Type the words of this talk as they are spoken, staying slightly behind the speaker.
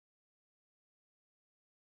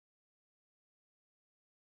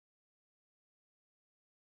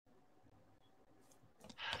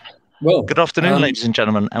Well, Good afternoon, ladies and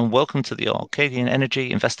gentlemen, and welcome to the Arcadian Energy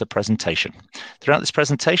Investor Presentation. Throughout this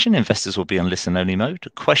presentation, investors will be on listen-only mode.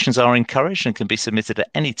 Questions are encouraged and can be submitted at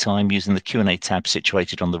any time using the Q&A tab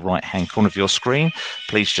situated on the right-hand corner of your screen.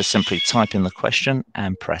 Please just simply type in the question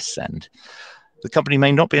and press send. The company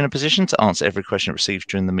may not be in a position to answer every question received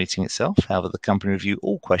during the meeting itself. However, the company review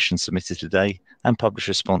all questions submitted today and publish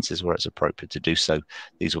responses where it's appropriate to do so.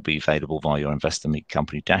 These will be available via your Investor Meet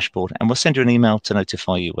Company dashboard, and we'll send you an email to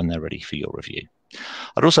notify you when they're ready for your review.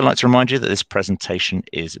 I'd also like to remind you that this presentation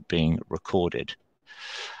is being recorded.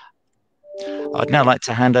 I'd now like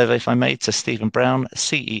to hand over, if I may, to Stephen Brown,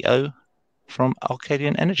 CEO from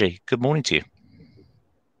Arcadian Energy. Good morning to you.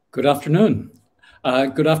 good afternoon.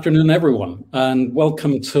 Good afternoon, everyone, and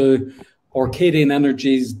welcome to Arcadian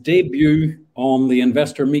Energy's debut on the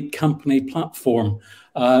Investor Meet Company platform.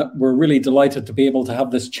 We're really delighted to be able to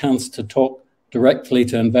have this chance to talk directly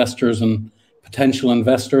to investors and potential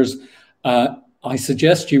investors. I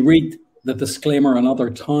suggest you read the disclaimer another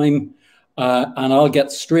time, and I'll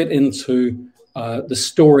get straight into the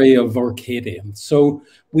story of Arcadian. So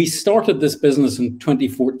we started this business in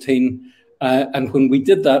 2014. And when we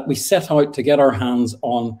did that, we set out to get our hands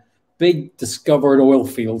on big discovered oil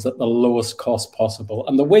fields at the lowest cost possible.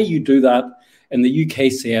 And the way you do that in the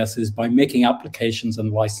UKCS is by making applications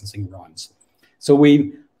and licensing rounds. So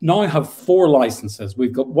we now have 4 licenses.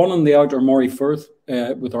 We've got one in the Outer Moray Firth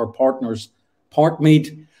with our partners,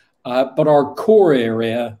 Parkmead, but our core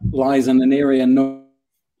area lies in an area known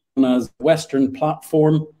as Western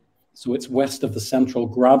Platform. So it's west of the Central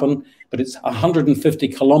Graben, but it's 150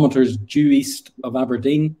 kilometres due east of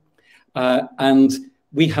Aberdeen. And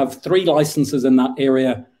we have 3 licenses in that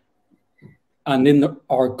area. And in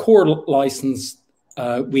our core license,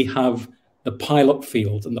 we have the pilot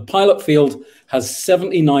field. And the pilot field has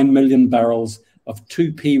 79 million barrels of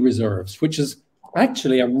 2P reserves, which is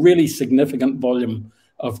actually a really significant volume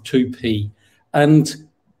of 2P. And,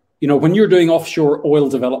 you know, when you're doing offshore oil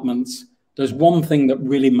developments, there's one thing that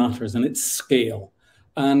really matters, and it's scale.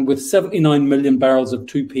 And with 79 million barrels of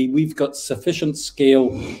 2P, we've got sufficient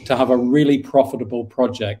scale to have a really profitable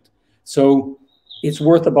project. So it's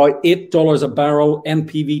worth about $8 a barrel,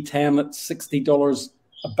 NPV 10 at $60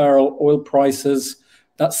 a barrel oil prices.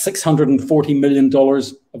 That's $640 million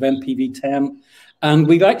of NPV 10. And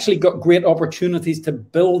we've actually got great opportunities to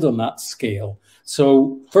build on that scale.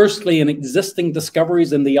 So firstly, in existing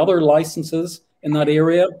discoveries in the other licenses in that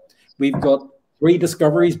area, we've got 3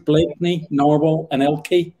 discoveries, Blakeney, Narwhal, and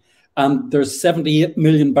Elke, and there's 78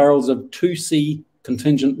 million barrels of 2C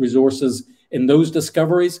contingent resources in those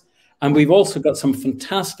discoveries. And we've also got some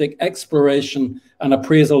fantastic exploration and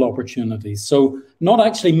appraisal opportunities. So not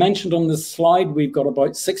actually mentioned on this slide, we've got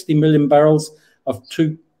about 60 million barrels of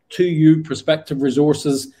 2U prospective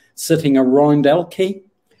resources sitting around Elke.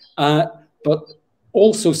 But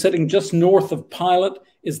also sitting just north of Pilot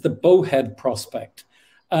is the Bowhead prospect.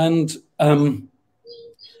 And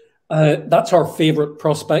that's our favorite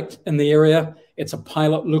prospect in the area. It's a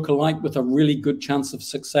Pilot lookalike with a really good chance of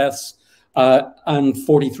success, and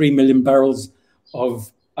 43 million barrels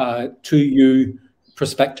of 2U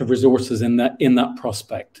prospective resources in that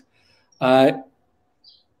prospect. But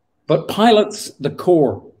Pilot's the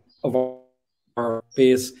core of our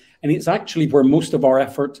base, and it's actually where most of our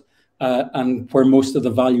effort and where most of the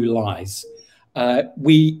value lies.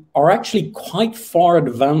 We are actually quite far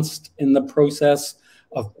advanced in the process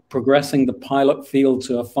of progressing the pilot field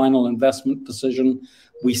to a final investment decision.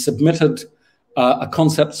 We submitted a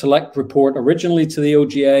concept select report originally to the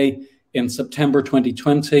OGA in September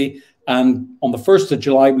 2020. And on the 1st of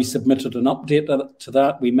July, we submitted an update to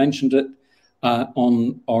that. We mentioned it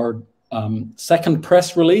on our second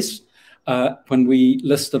press release when we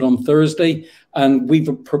listed on Thursday. And we've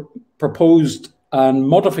proposed a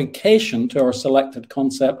modification to our selected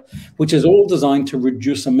concept, which is all designed to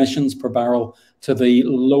reduce emissions per barrel to the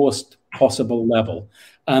lowest possible level.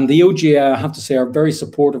 And the OGA, I have to say, are very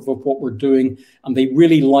supportive of what we're doing, and they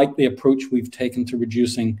really like the approach we've taken to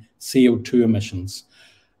reducing CO2 emissions.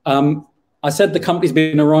 I said the company's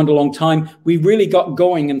been around a long time. We really got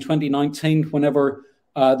going in 2019 whenever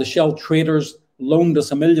the Shell traders loaned us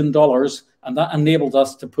 $1 million, and that enabled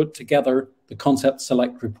us to put together the concept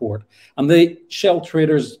select report. And the Shell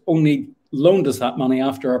traders only loaned us that money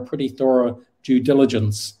after a pretty thorough due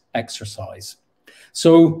diligence exercise.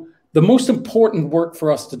 So the most important work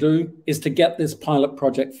for us to do is to get this pilot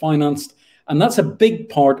project financed. And that's a big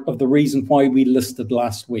part of the reason why we listed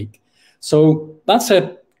last week. So that's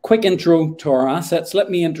a quick intro to our assets. Let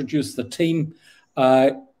me introduce the team.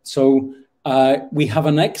 We have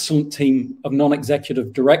an excellent team of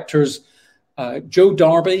non-executive directors. Joe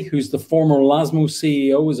Darby, who's the former Lasmo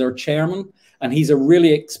CEO, is our chairman, and he's a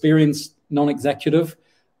really experienced non-executive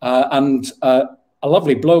and a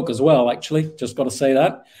lovely bloke as well, actually, just got to say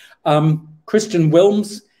that. Christian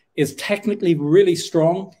Wilms is technically really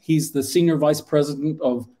strong. He's the Senior Vice President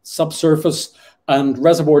of Subsurface and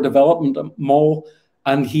Reservoir Development at MOL,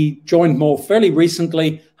 and he joined MOL fairly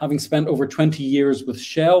recently, having spent over 20 years with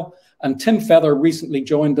Shell. And Tim Feather recently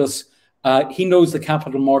joined us. He knows the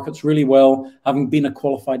capital markets really well, having been a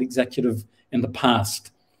qualified executive in the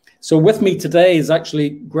past. So with me today is actually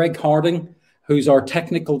Greg Harding, who's our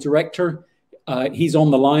technical director. He's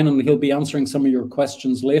on the line and he'll be answering some of your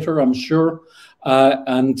questions later, I'm sure.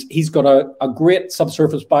 And he's got a great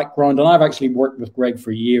subsurface background, and I've actually worked with Greg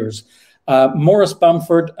for years. Maurice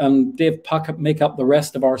Bamford and Dave Puckett make up the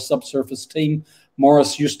rest of our subsurface team.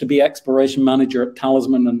 Maurice used to be exploration manager at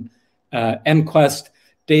Talisman and EnQuest.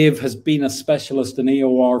 Dave has been a specialist in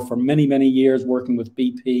EOR for many, many years, working with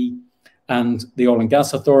BP and the Oil and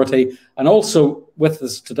Gas Authority. And also with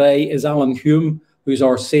us today is Alan Hume, who's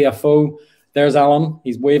our CFO. There's Alan,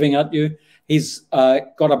 he's waving at you. He's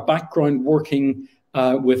got a background working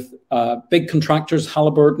with big contractors,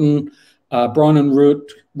 Halliburton, Brown and Root,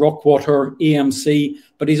 Rockwater, EMC,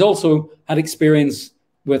 but he's also had experience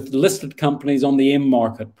with listed companies on the AIM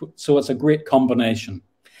market. So it's a great combination.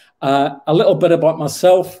 A little bit about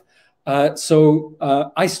myself.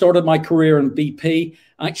 I started my career in BP.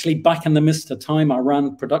 Actually, back in the mist of time, I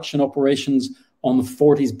ran production operations on the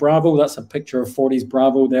Forties Bravo. That's a picture of Forties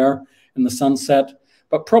Bravo there in the sunset.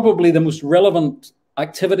 But probably the most relevant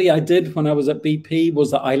activity I did when I was at BP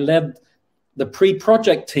was that I led the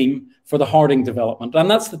pre-project team for the Harding development.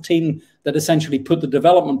 And that's the team that essentially put the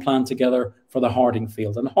development plan together for the Harding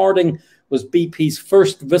field. And Harding was BP's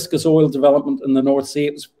first viscous oil development in the North Sea.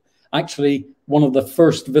 It was actually one of the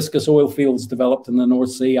first viscous oil fields developed in the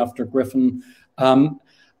North Sea after Griffin.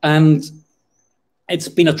 And it's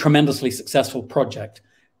been a tremendously successful project.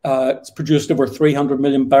 It's produced over 300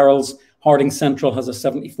 million barrels. Harding Central has a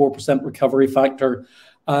 74% recovery factor.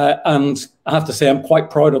 And I have to say, I'm quite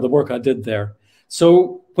proud of the work I did there.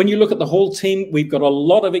 So when you look at the whole team, we've got a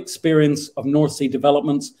lot of experience of North Sea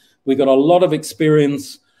developments. We've got a lot of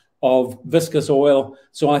experience of viscous oil.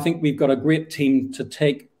 So I think we've got a great team to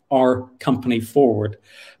take our company forward.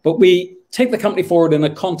 But we take the company forward in a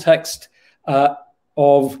context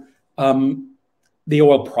of the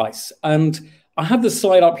oil price. And I have this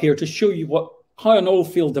slide up here to show you how an oil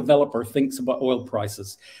field developer thinks about oil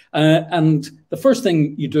prices. And the first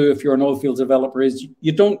thing you do if you're an oil field developer is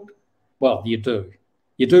you do.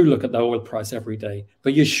 You do look at the oil price every day,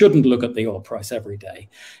 but you shouldn't look at the oil price every day.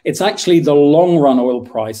 It's actually the long run oil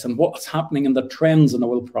price and what's happening in the trends in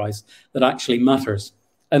oil price that actually matters.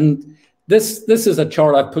 And this is a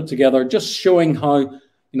chart I've put together just showing how,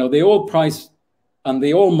 the oil price and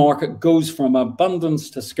the oil market goes from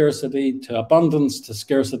abundance to scarcity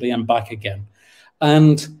and back again.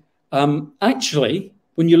 And actually,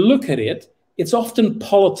 when you look at it, it's often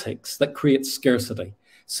politics that creates scarcity.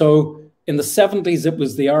 So in the 70s, it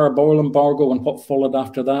was the Arab oil embargo and what followed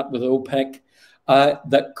after that with OPEC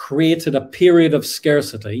that created a period of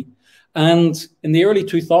scarcity. And in the early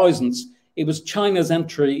 2000s, it was China's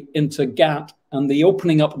entry into GATT and the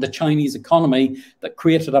opening up of the Chinese economy that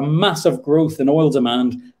created a massive growth in oil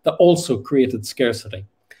demand that also created scarcity.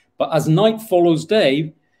 But as night follows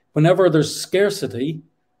day, whenever there's scarcity,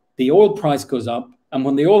 the oil price goes up. And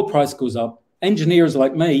when the oil price goes up, engineers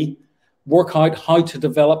like me work out how to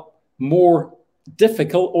develop more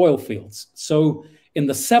difficult oil fields. So in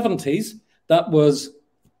the 70s, that was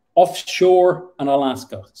offshore and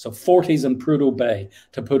Alaska, so Forties and Prudhoe Bay,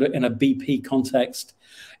 to put it in a BP context.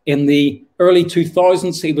 In the early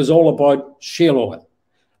 2000s, it was all about shale oil.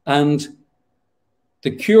 And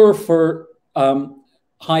the cure for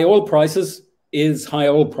high oil prices is high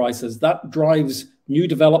oil prices. That drives new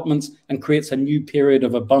developments and creates a new period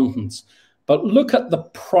of abundance. But look at the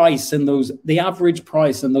price in the average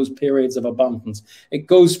price in those periods of abundance. It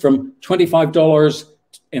goes from $25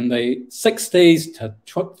 in the 60s to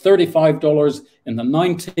 $35 in the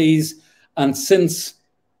 90s. And since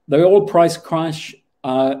the oil price crash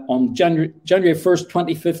on January 1st,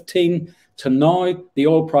 2015 to now, the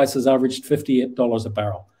oil price has averaged $58 a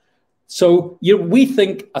barrel. So we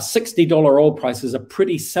think a $60 oil price is a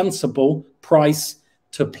pretty sensible price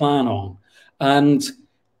to plan on. And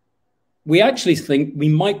we actually think we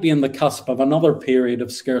might be in the cusp of another period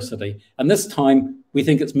of scarcity. And this time, we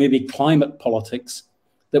think it's maybe climate politics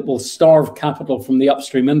that will starve capital from the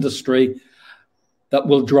upstream industry that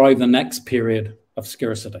will drive the next period of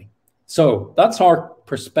scarcity. So that's our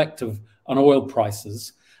perspective on oil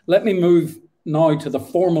prices. Let me move now to the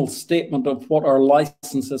formal statement of what our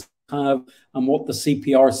licenses have and what the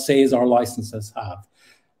CPR says our licenses have.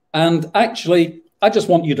 And actually, I just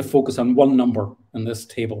want you to focus on one number in this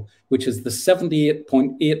table, which is the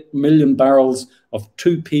 78.8 million barrels of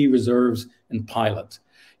 2P reserves in Pilot.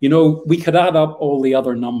 You know, we could add up all the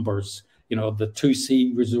other numbers, you know, the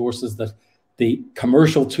 2C resources, the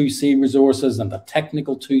commercial 2C resources and the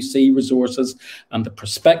technical 2C resources and the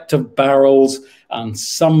prospective barrels and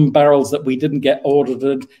some barrels that we didn't get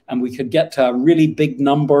audited, and we could get to a really big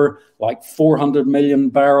number like 400 million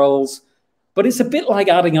barrels. But it's a bit like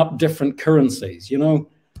adding up different currencies, you know,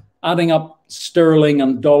 adding up sterling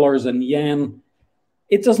and dollars and yen.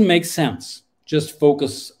 It doesn't make sense. Just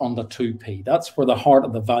focus on the 2P. That's where the heart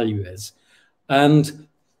of the value is. And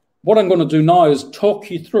what I'm going to do now is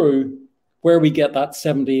talk you through where we get that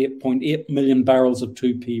 78.8 million barrels of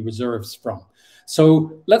 2P reserves from.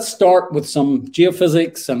 So let's start with some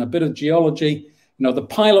geophysics and a bit of geology. You know, the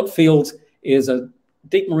Pilot field is a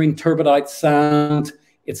deep marine turbidite sand.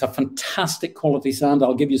 It's a fantastic quality sand.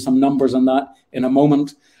 I'll give you some numbers on that in a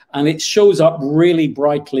moment. And it shows up really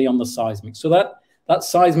brightly on the seismic. So that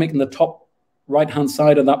seismic in the top right-hand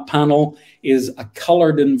side of that panel is a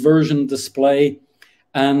colored inversion display.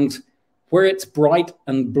 And where it's bright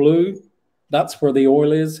and blue, that's where the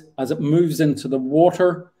oil is. As it moves into the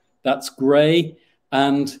water, that's gray.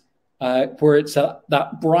 And where it's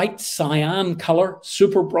that bright cyan color,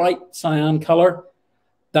 super bright cyan color,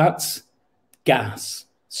 that's gas.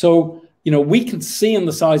 So, you know, we can see in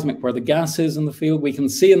the seismic where the gas is in the field. We can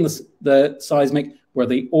see in the seismic where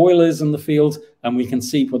the oil is in the field, and we can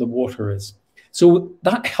see where the water is. So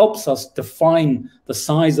that helps us define the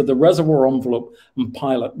size of the reservoir envelope and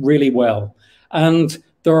Pilot really well. And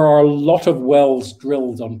there are a lot of wells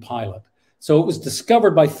drilled on Pilot. So it was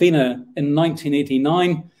discovered by FINA in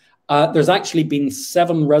 1989. There's actually been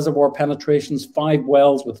 7 reservoir penetrations, 5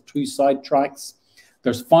 wells with 2 sidetracks.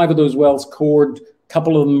 There's 5 of those wells cored. A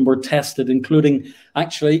couple of them were tested, including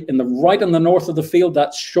actually right in the north of the field,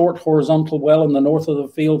 that short horizontal well in the north of the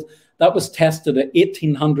field, that was tested at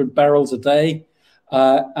 1,800 barrels a day.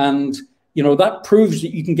 And, you know, that proves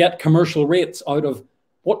that you can get commercial rates out of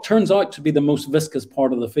what turns out to be the most viscous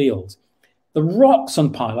part of the field. The rocks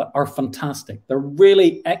on Pilot are fantastic. They're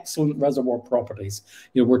really excellent reservoir properties.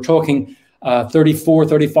 You know, we're talking 34,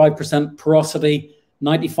 35% porosity,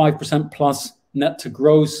 95% plus net to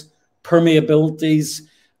gross, permeabilities,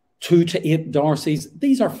 2 to 8 Darcys.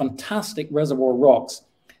 These are fantastic reservoir rocks.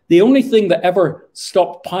 The only thing that ever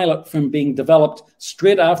stopped Pilot from being developed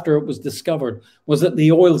straight after it was discovered was that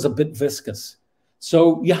the oil's a bit viscous.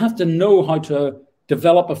 So you have to know how to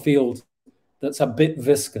develop a field that's a bit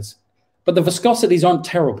viscous. But the viscosities aren't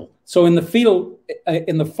terrible. So in the field,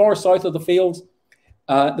 in the far south of the field,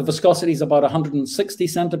 the viscosity is about 160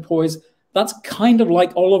 centipoise. That's kind of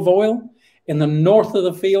like olive oil. In the north of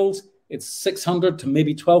the field, it's 600 to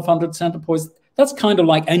maybe 1,200 centipoise. That's kind of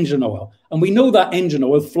like engine oil. And we know that engine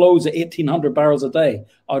oil flows at 1,800 barrels a day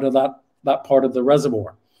out of that part of the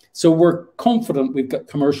reservoir. So we're confident we've got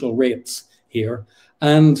commercial rates here.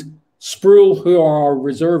 And Sproul, who are our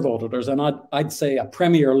reserve auditors, and I'd say a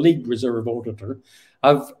Premier League reserve auditor,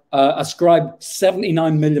 have ascribed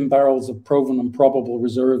 79 million barrels of proven and probable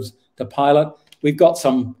reserves to Pilot. We've got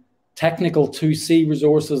some technical 2C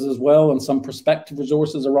resources as well and some prospective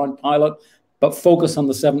resources around Pilot, but focus on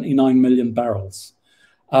the 79 million barrels.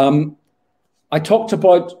 I talked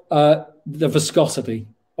about the viscosity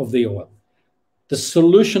of the oil. The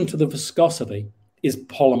solution to the viscosity is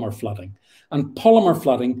polymer flooding. And polymer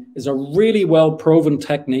flooding is a really well-proven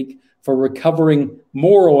technique for recovering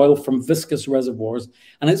more oil from viscous reservoirs.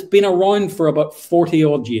 And it's been around for about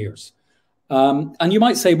 40-odd years. And you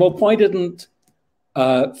might say, well, why didn't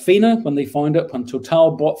FINA, when they found it, when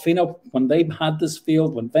Total bought FINA, when they had this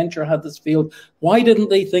field, when Venture had this field, why didn't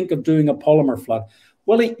they think of doing a polymer flood?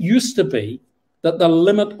 Well, it used to be that the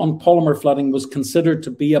limit on polymer flooding was considered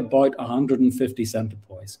to be about 150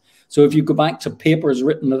 centipoise. So if you go back to papers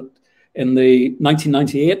written in the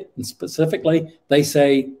 1998, and specifically, they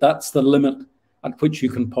say that's the limit at which you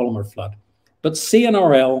can polymer flood. But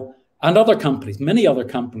CNRL and other companies, many other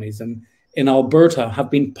companies in Alberta have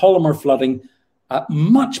been polymer flooding at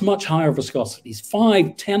much, much higher viscosities,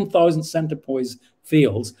 5,000, 10,000 centipoise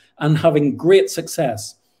fields, and having great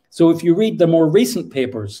success. So if you read the more recent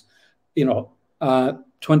papers, you know,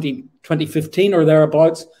 2015 or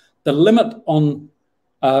thereabouts, the limit on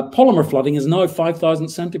polymer flooding is now 5,000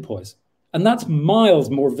 centipoise. And that's miles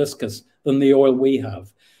more viscous than the oil we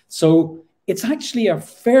have. So it's actually a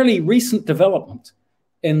fairly recent development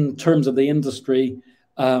in terms of the industry.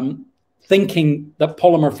 thinking that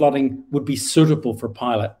polymer flooding would be suitable for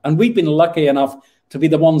pilot. And we've been lucky enough to be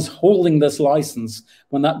the ones holding this license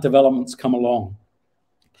when that development's come along.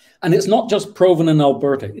 And it's not just proven in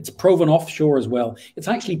Alberta, it's proven offshore as well. It's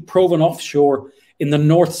actually proven offshore in the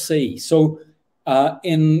North Sea. So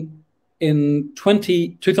in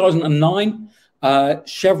 2009,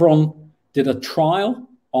 Chevron did a trial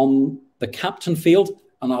on the Captain field,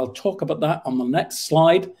 and I'll talk about that on the next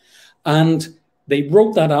slide. And they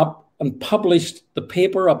wrote that up and published the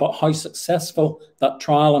paper about how successful that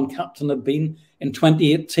trial on Captain had been in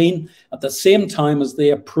 2018, at the same time as they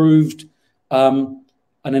approved an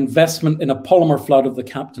investment in a polymer flood of the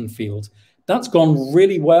Captain field. That's gone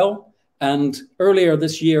really well. And earlier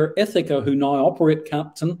this year, Ithaca, who now operate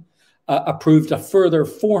Captain, approved a further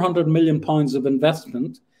 £400 million of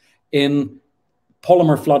investment in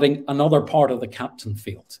polymer flooding another part of the Captain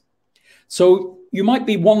field. So you might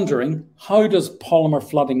be wondering, how does polymer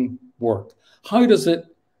flooding work? How does it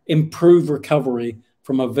improve recovery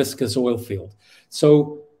from a viscous oil field?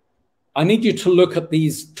 So I need you to look at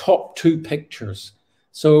these top two pictures.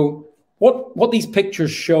 So what these pictures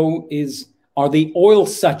show are the oil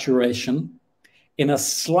saturation in a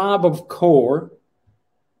slab of core,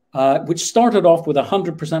 which started off with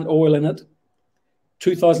 100% oil in it,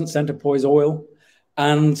 2,000 centipoise oil.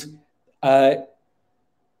 And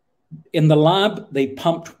in the lab, they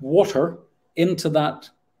pumped water into that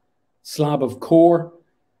slab of core.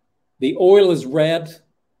 The oil is red,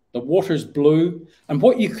 the water's blue. And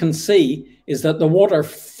what you can see is that the water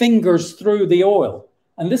fingers through the oil.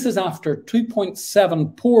 And this is after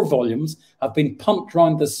 2.7 pore volumes have been pumped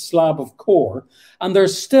around this slab of core, and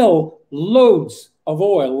there's still loads of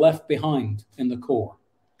oil left behind in the core.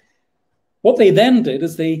 What they then did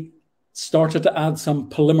is they started to add some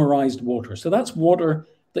polymerized water. So that's water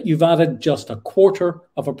that you've added just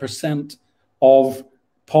 0.25% of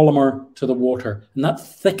polymer to the water, and that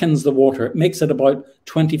thickens the water. It makes it about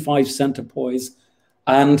 25 centipoise.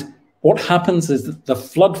 And what happens is that the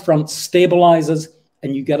flood front stabilizes,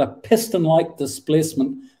 and you get a piston-like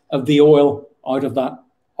displacement of the oil out of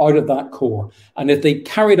that core. And if they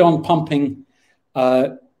carried on pumping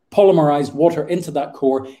polymerized water into that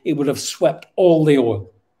core, it would have swept all the oil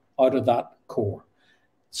out of that core.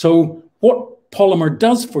 So what polymer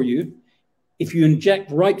does for you, if you inject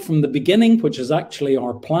right from the beginning, which is actually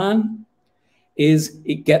our plan, is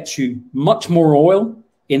it gets you much more oil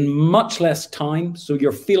in much less time, so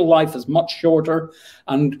your field life is much shorter,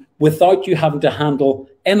 and without you having to handle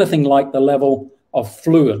anything like the level of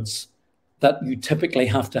fluids that you typically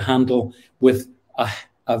have to handle with a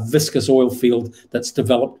viscous oil field that's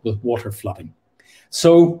developed with water flooding.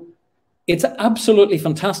 So it's absolutely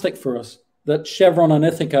fantastic for us that Chevron and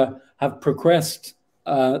Ithaca have progressed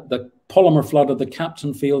the polymer flood of the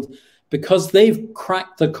Captain field, because they've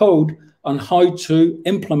cracked the code on how to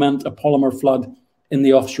implement a polymer flood in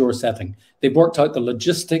the offshore setting. They've worked out the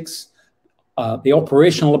logistics, the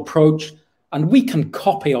operational approach, and we can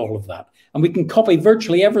copy all of that. And we can copy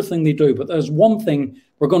virtually everything they do, but there's one thing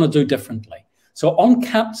we're going to do differently. So on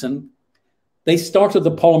Captain, they started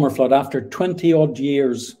the polymer flood after 20 odd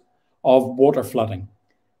years of water flooding.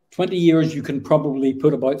 20 years, you can probably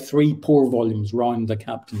put about 3 pore volumes around the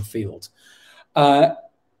Captain field.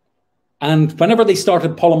 And whenever they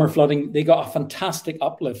started polymer flooding, they got a fantastic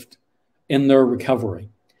uplift in their recovery.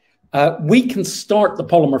 We can start the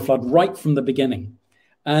polymer flood right from the beginning.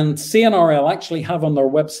 And CNRL actually have on their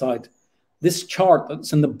website this chart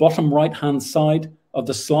that's in the bottom right-hand side of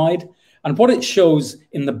the slide. And what it shows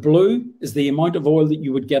in the blue is the amount of oil that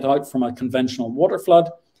you would get out from a conventional water flood.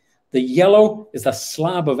 The yellow is a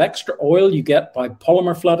slab of extra oil you get by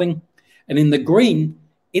polymer flooding. And in the green,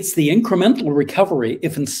 it's the incremental recovery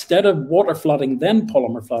if instead of water flooding, then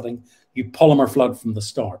polymer flooding, you polymer flood from the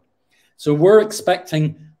start. So we're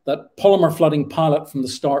expecting that polymer flooding pilot from the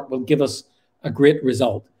start will give us a great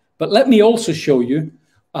result. But let me also show you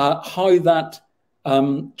how that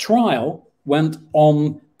trial went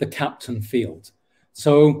on the Captain field.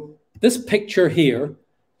 So this picture here,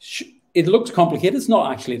 it looks complicated. It's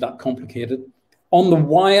not actually that complicated. On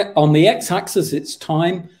the x-axis, it's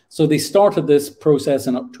time. So they started this process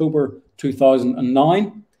in October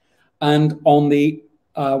 2009. And on the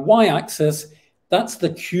y-axis, that's the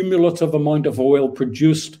cumulative amount of oil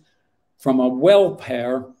produced from a well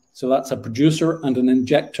pair. So that's a producer and an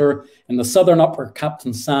injector in the southern upper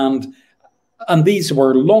Captain Sand. And these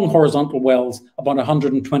were long horizontal wells, about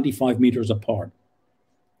 125 meters apart.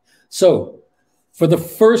 So for the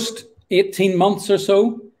first 18 months or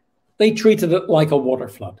so, they treated it like a water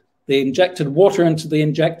flood. They injected water into the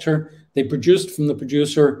injector, they produced from the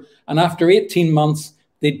producer, and after 18 months,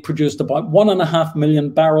 they'd produced about 1.5 million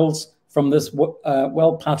barrels from this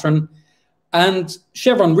well pattern. And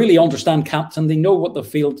Chevron really understand Captain. They know what the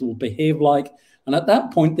field will behave like. And at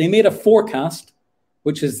that point, they made a forecast,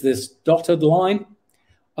 which is this dotted line,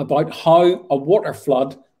 about how a water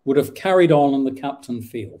flood would have carried on in the Captain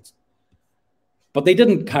field. But they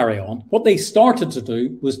didn't carry on. What they started to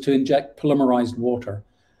do was to inject polymerized water.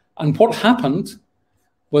 And what happened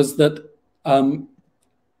was that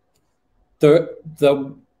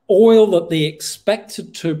the oil that they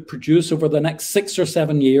expected to produce over the next 6 or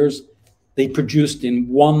 7 years, they produced in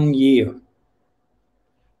 1 year.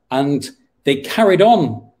 And they carried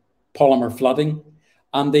on polymer flooding,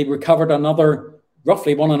 and they recovered another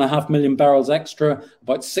roughly 1.5 million barrels extra,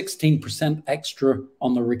 about 16% extra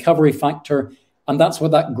on the recovery factor. And that's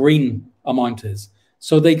what that green amount is.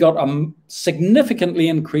 So they got a significantly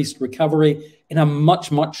increased recovery in a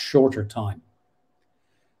much, much shorter time.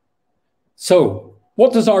 So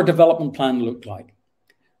what does our development plan look like?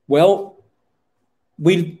 Well,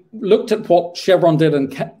 we looked at what Chevron did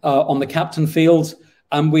on the Captain fields,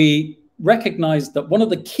 and we recognized that one of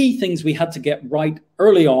the key things we had to get right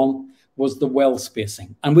early on was the well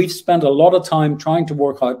spacing. And we've spent a lot of time trying to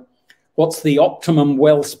work out what's the optimum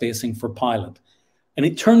well spacing for pilot. And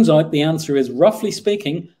it turns out the answer is, roughly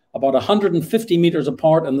speaking, about 150 meters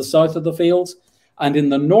apart in the south of the fields, and in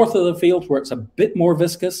the north of the field, where it's a bit more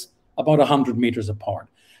viscous, about 100 meters apart.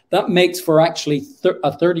 That makes for actually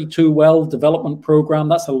a 32 well development program.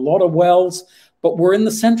 That's a lot of wells, but we're in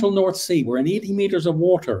the central North Sea. We're in 80 meters of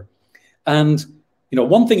water. And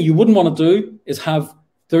one thing you wouldn't want to do is have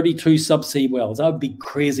 32 subsea wells. That would be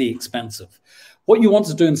crazy expensive. What you want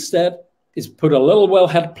to do instead is put a little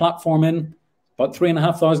wellhead platform in, about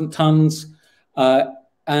 3,500 tons,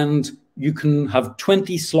 and you can have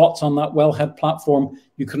 20 slots on that wellhead platform.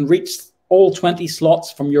 You can reach all 20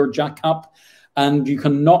 slots from your jackup, and you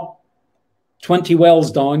can knock 20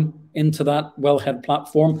 wells down into that wellhead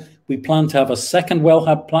platform. We plan to have a second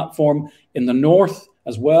wellhead platform in the north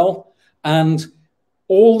as well, and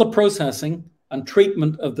all the processing and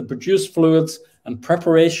treatment of the produced fluids and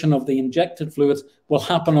preparation of the injected fluids will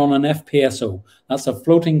happen on an FPSO. That's a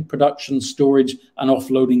floating production, storage, and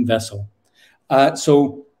offloading vessel.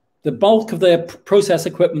 So the bulk of the process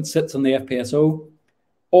equipment sits on the FPSO.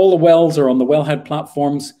 All the wells are on the wellhead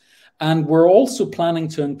platforms. And we're also planning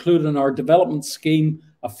to include in our development scheme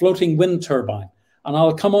a floating wind turbine. And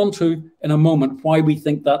I'll come on to in a moment why we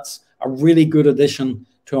think that's a really good addition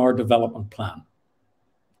to our development plan.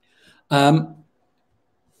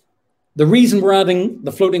 The reason we're adding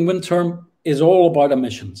the floating wind turbine is all about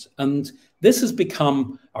emissions. And this has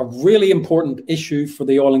become a really important issue for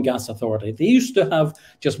the Oil and Gas Authority. They used to have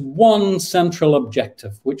just one central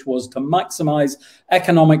objective, which was to maximize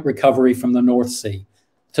economic recovery from the North Sea.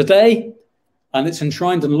 Today, and it's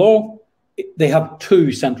enshrined in law, they have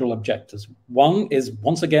two central objectives. One is,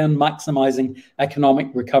 once again, maximizing economic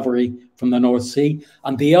recovery from the North Sea,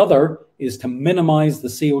 and the other is to minimize the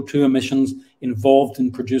CO2 emissions involved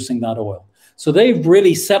in producing that oil. So they've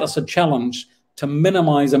really set us a challenge to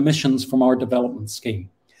minimize emissions from our development scheme.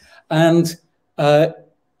 And,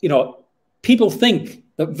 people think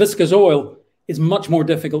that viscous oil is much more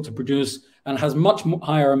difficult to produce and has much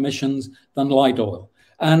higher emissions than light oil.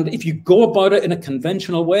 And if you go about it in a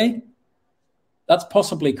conventional way, that's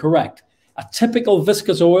possibly correct. A typical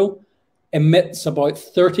viscous oil emits about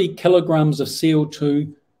 30 kilograms of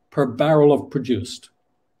CO2 per barrel of produced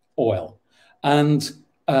oil. And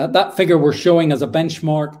that figure we're showing as a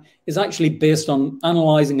benchmark is actually based on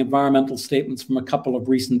analyzing environmental statements from a couple of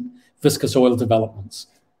recent viscous oil developments.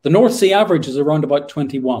 The North Sea average is around about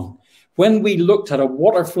 21. When we looked at a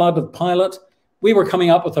water flood of pilot, we were coming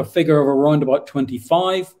up with a figure of around about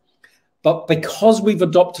 25. But because we've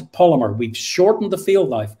adopted polymer, we've shortened the field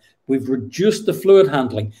life, we've reduced the fluid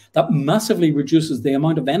handling, that massively reduces the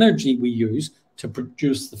amount of energy we use to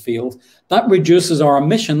produce the field. That reduces our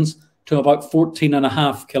emissions to about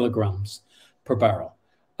 14.5 kilograms per barrel.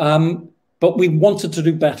 But we wanted to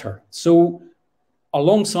do better. So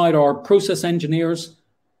alongside our process engineers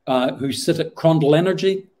who sit at Crondall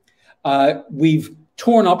Energy, we've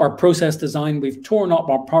torn up our process design, we've torn up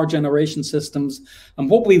our power generation systems. And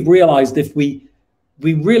what we've realized, if we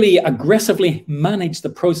really aggressively manage the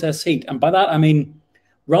process heat, and by that I mean,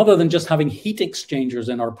 rather than just having heat exchangers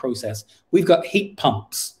in our process, we've got heat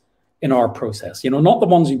pumps in our process, not the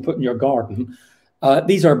ones you put in your garden.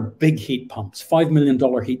 These are big heat pumps, $5 million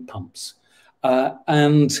heat pumps.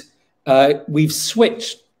 And we've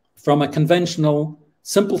switched from a conventional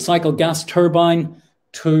simple cycle gas turbine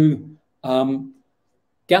to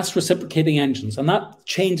gas reciprocating engines. And that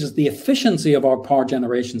changes the efficiency of our power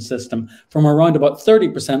generation system from around about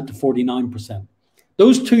 30% to 49%.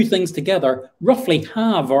 Those two things together roughly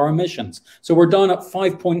halve our emissions. So we're down at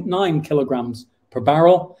 5.9 kilograms per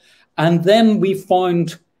barrel. And then we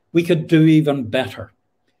found we could do even better,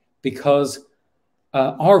 because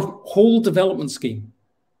our whole development scheme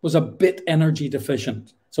was a bit energy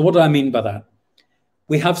deficient. So what do I mean by that?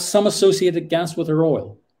 We have some associated gas with our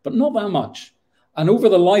oil, but not that much. And over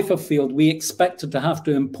the life of field, we expected to have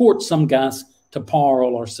to import some gas to power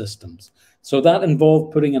all our systems. So that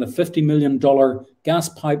involved putting in a $50 million gas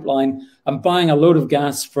pipeline and buying a load of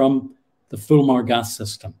gas from the Fulmar gas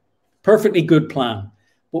system. Perfectly good plan.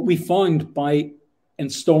 What we found by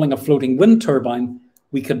installing a floating wind turbine,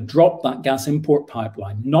 we could drop that gas import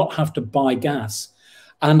pipeline, not have to buy gas.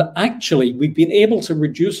 And actually, we've been able to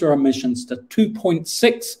reduce our emissions to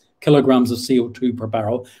 2.6 kilograms of CO2 per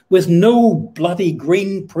barrel with no bloody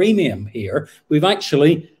green premium here. We've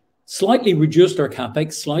actually slightly reduced our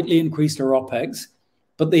capex, slightly increased our OPEX,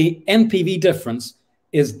 but the NPV difference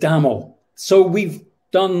is damn all. So we've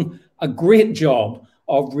done a great job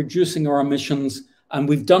of reducing our emissions, and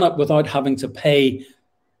we've done it without having to pay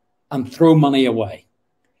and throw money away.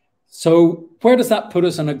 So where does that put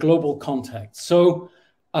us in a global context? So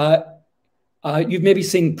you've maybe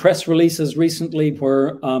seen press releases recently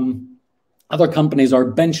where other companies are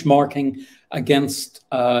benchmarking against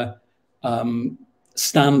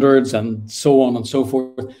standards and so on and so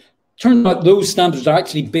forth. Turns out those standards are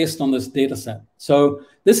actually based on this data set. So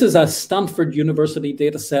this is a Stanford University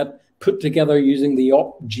data set put together using the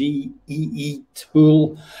OPGEE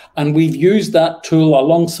tool. And we've used that tool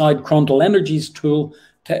alongside Crondall Energy's tool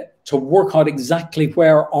to work out exactly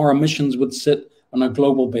where our emissions would sit on a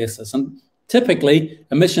global basis. And typically,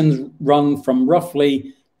 emissions run from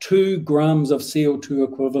roughly 2 grams of CO2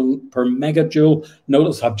 equivalent per megajoule.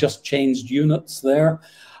 Notice I've just changed units there,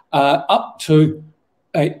 up to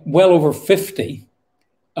well over 50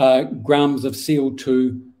 grams of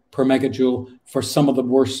CO2 per megajoule for some of the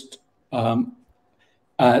worst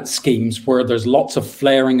schemes where there's lots of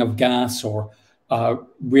flaring of gas or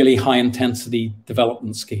really high intensity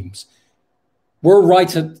development schemes. We're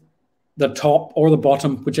right at the top or the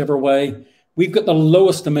bottom, whichever way. We've got the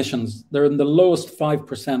lowest emissions. They're in the lowest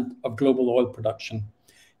 5% of global oil production.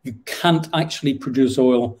 You can't actually produce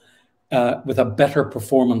oil with a better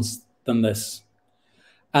performance than this.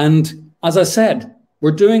 And as I said,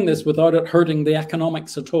 we're doing this without it hurting the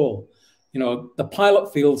economics at all. You know, the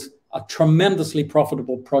pilot field's a tremendously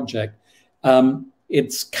profitable project.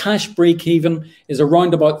 Its cash break even is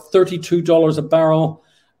around about $32 a barrel.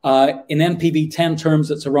 In NPV 10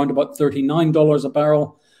 terms, it's around about $39 a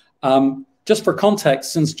barrel. Just for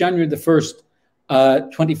context, since January the 1st,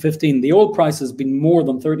 2015, the oil price has been more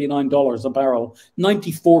than $39 a barrel,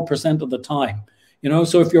 94% of the time. You know,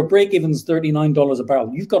 so if your break even is $39 a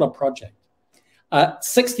barrel, you've got a project.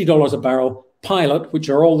 $60 a barrel pilot, which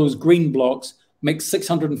are all those green blocks, makes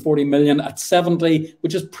 640 million at 70,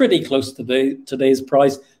 which is pretty close to today's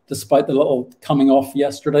price, despite the little coming off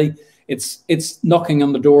yesterday. It's knocking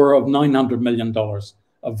on the door of $900 million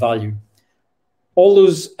of value. All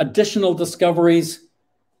those additional discoveries,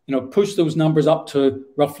 you know, push those numbers up to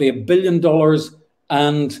roughly $1 billion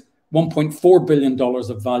and $1.4 billion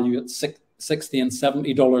of value at $60 and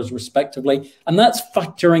 $70 respectively. And that's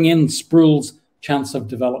factoring in Sproul's chance of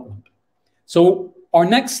development. So our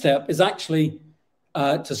next step is actually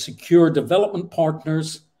to secure development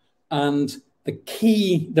partners, and the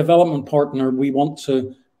key development partner we want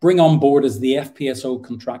to bring on board is the FPSO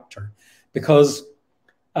contractor, because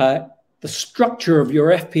the structure of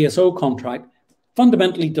your FPSO contract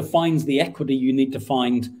fundamentally defines the equity you need to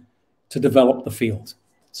find to develop the field.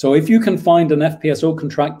 So if you can find an FPSO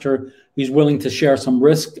contractor who's willing to share some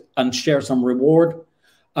risk and share some reward,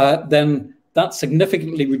 then that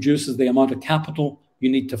significantly reduces the amount of capital you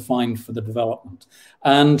need to find for the development.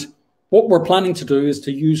 And what we're planning to do is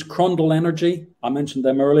to use Crondall Energy. I mentioned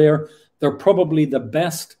them earlier. They're probably the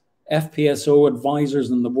best FPSO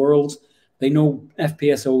advisors in the world. They know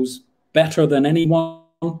FPSOs better than anyone.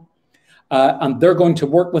 And they're going to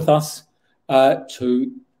work with us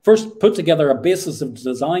to first put together a basis of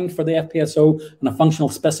design for the FPSO and a functional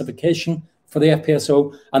specification for the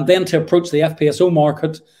FPSO, and then to approach the FPSO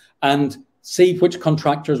market and see which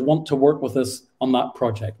contractors want to work with us on that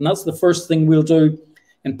project. And that's the first thing we'll do.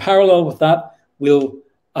 In parallel with that, we'll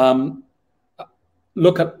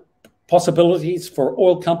look at possibilities for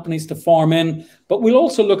oil companies to farm in, but we'll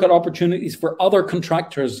also look at opportunities for other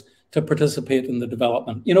contractors to participate in the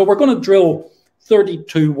development. You know, we're going to drill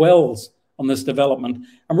 32 wells on this development,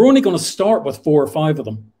 and we're only going to start with 4 or 5 of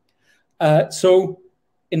them. So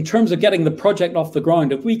in terms of getting the project off the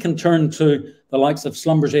ground, if we can turn to the likes of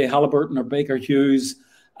Schlumberger, Halliburton, or Baker Hughes,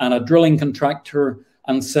 and a drilling contractor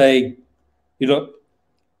and say,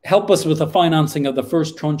 help us with the financing of the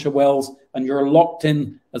first tranche of wells, and you're locked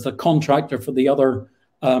in as a contractor for the other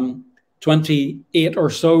 28 or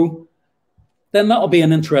so, then that'll be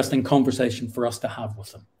an interesting conversation for us to have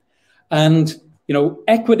with them. And,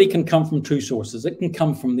 equity can come from two sources. It can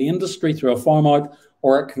come from the industry through a farm out,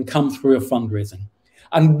 or it can come through a fundraising.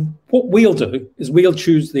 And what we'll do is we'll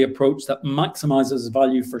choose the approach that maximizes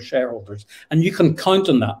value for shareholders. And you can count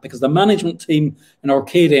on that, because the management team in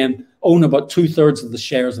ORCADIAN own about 2/3 of the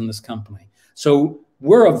shares in this company. So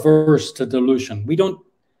we're averse to dilution.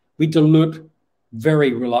 We dilute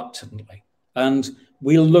very reluctantly. And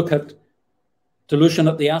we'll look at dilution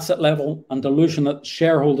at the asset level and dilution at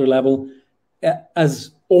shareholder level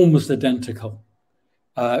as almost identical.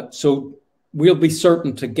 So we'll be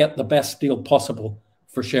certain to get the best deal possible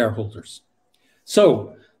for shareholders.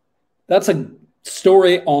 So that's a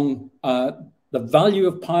story on the value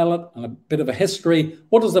of Pilot and a bit of a history.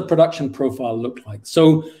 What does the production profile look like?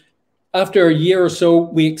 So after a year or so,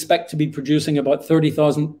 we expect to be producing about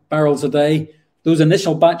 30,000 barrels a day. Those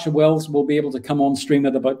initial batch of wells will be able to come on stream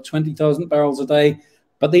at about 20,000 barrels a day,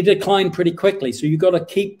 but they decline pretty quickly. So you've got to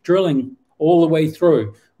keep drilling all the way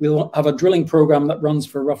through. We'll have a drilling program that runs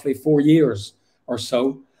for roughly 4 years or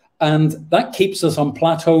so, and that keeps us on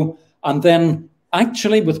plateau. And then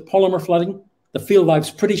actually with polymer flooding, the field life's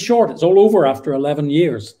pretty short. It's all over after 11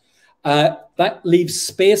 years. That leaves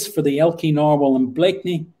space for the Elky, Narwhal and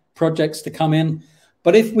Blakeney projects to come in.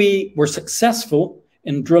 But if we were successful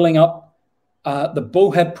in drilling up the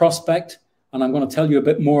Bowhead prospect, and I'm going to tell you a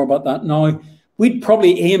bit more about that now, we'd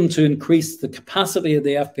probably aim to increase the capacity of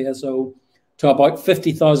the FPSO to about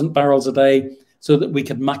 50,000 barrels a day so that we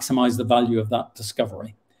could maximize the value of that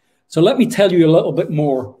discovery. So let me tell you a little bit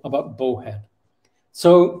more about Bowhead.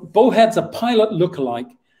 So Bowhead's a Pilot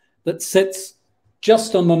lookalike that sits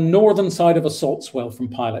just on the northern side of a salt swell from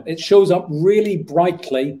Pilot. It shows up really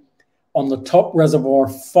brightly on the top reservoir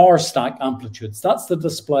far stack amplitudes. That's the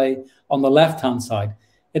display on the left-hand side.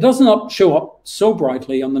 It doesn't show up so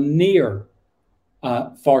brightly on the near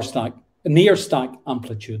stack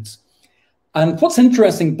amplitudes. And what's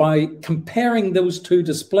interesting, by comparing those two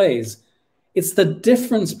displays, it's the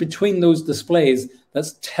difference between those displays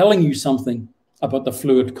that's telling you something about the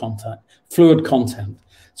fluid content.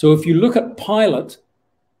 So if you look at Pilot,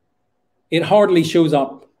 it hardly shows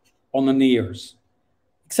up on the nears,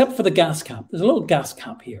 except for the gas cap. There's a little gas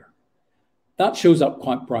cap here. That shows up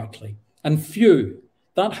quite brightly. And Few,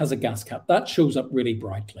 that has a gas cap. That shows up really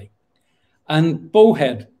brightly. And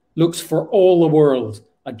Bowhead looks for all the world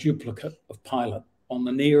a duplicate of Pilot on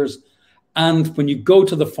the nears. And when you go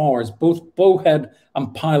to the fars, both Bowhead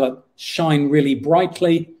and Pilot shine really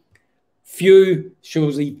brightly. Few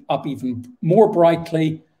shows up even more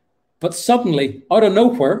brightly. But suddenly, out of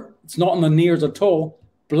nowhere, it's not on the nears at all,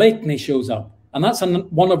 Blakeney shows up. And that's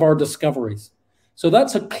one of our discoveries. So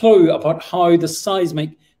that's a clue about how the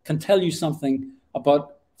seismic can tell you something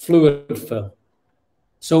about fluid fill.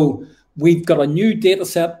 So we've got a new data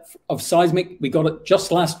set of seismic. We got it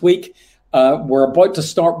just last week. We're about to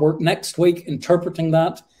start work next week interpreting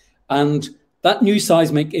that. And that new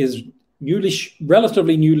seismic is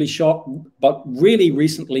relatively newly shot, but really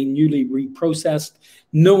recently newly reprocessed.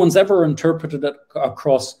 No one's ever interpreted it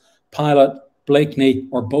across Pilot, Blakeney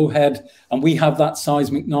or Bowhead. And we have that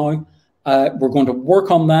seismic now. We're going to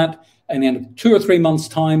work on that. And in 2 or 3 months'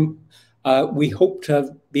 time, we hope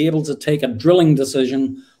to be able to take a drilling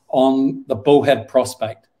decision on the Bowhead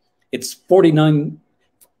prospect. It's 49%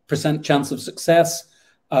 chance of success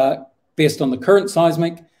based on the current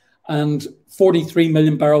seismic, and 43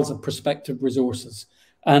 million barrels of prospective resources.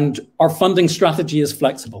 And our funding strategy is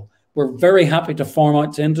flexible. We're very happy to farm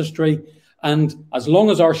out to industry. And as long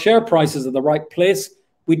as our share price is at the right place,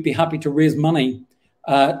 we'd be happy to raise money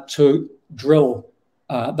to drill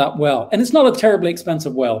that well. And it's not a terribly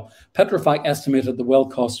expensive well. Petrofac estimated the well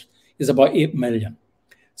cost is about 8 million.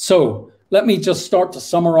 So let me just start to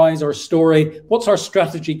summarize our story. What's our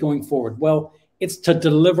strategy going forward? Well, it's to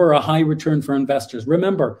deliver a high return for investors.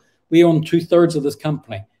 Remember, we own 2/3 of this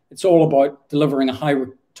company. It's all about delivering a high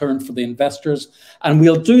return for the investors. And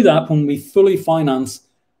we'll do that when we fully finance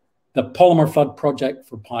the polymer flood project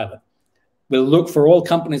for Pilot. We'll look for all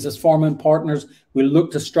companies as farm-in partners. We'll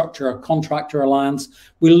look to structure a contractor alliance.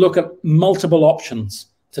 We'll look at multiple options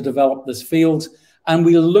to develop this field. And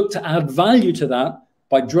we'll look to add value to that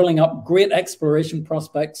by drilling up great exploration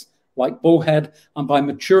prospects like Bowhead and by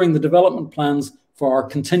maturing the development plans for our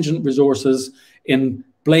contingent resources in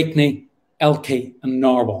Blakeney, Elky and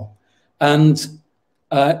Narwhal. And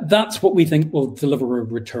that's what we think will deliver a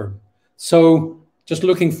return. So just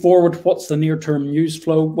looking forward, what's the near-term news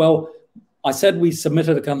flow? Well, I said we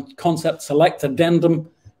submitted a concept select addendum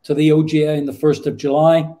to the OGA on the 1st of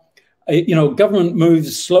July. Government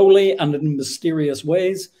moves slowly and in mysterious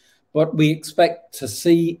ways, but we expect to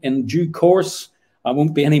see in due course, I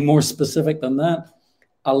won't be any more specific than that,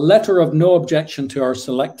 a letter of no objection to our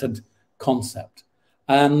selected concept.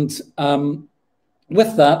 And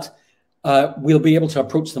with that, we'll be able to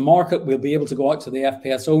approach the market. We'll be able to go out to the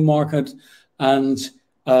FPSO market, and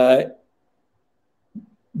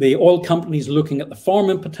the oil companies looking at the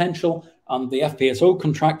farming potential and the FPSO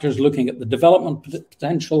contractors looking at the development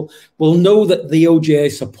potential will know that the OGA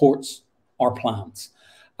supports our plans.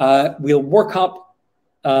 We'll work up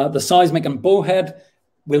the seismic and bowhead.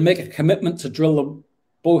 We'll make a commitment to drill the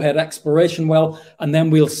bowhead exploration well, and then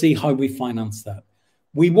we'll see how we finance that.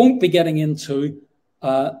 We won't be getting into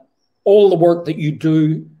all the work that you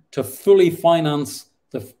do to fully finance,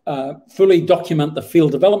 fully document the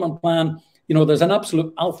field development plan. There's an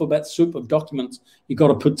absolute alphabet soup of documents you got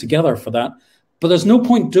to put together for that. But there's no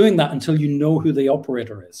point doing that until you know who the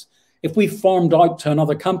operator is. If we farmed out to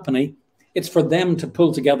another company, it's for them to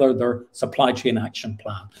pull together their supply chain action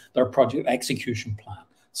plan, their project execution plan,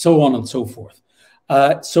 so on and so forth.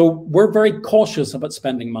 So we're very cautious about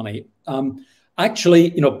spending money.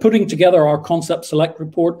 Actually, putting together our concept select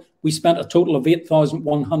report, we spent a total of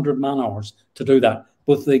 8,100 man-hours to do that,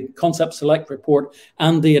 both the concept select report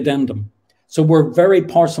and the addendum. So we're very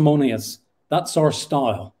parsimonious. That's our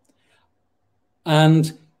style.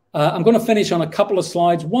 And I'm going to finish on a couple of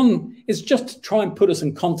slides. One is just to try and put us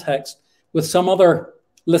in context with some other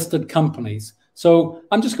listed companies. So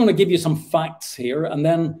I'm just going to give you some facts here, and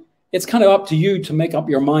then it's kind of up to you to make up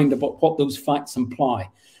your mind about what those facts imply.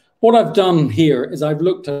 What I've done here is I've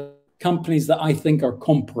looked at companies that I think are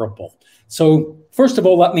comparable. So first of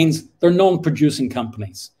all, that means they're non-producing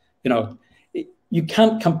companies. You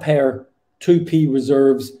can't compare 2P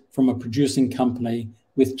reserves from a producing company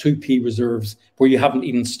with 2P reserves where you haven't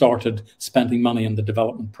even started spending money on the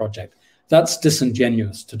development project. That's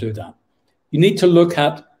disingenuous to do that. You need to look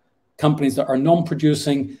at companies that are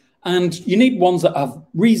non-producing, and you need ones that have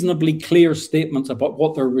reasonably clear statements about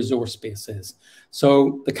what their resource base is.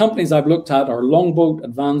 So the companies I've looked at are Longboat,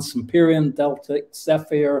 Advance, Empyrean, Deltic,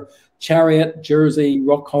 Zephyr, Chariot, Jersey,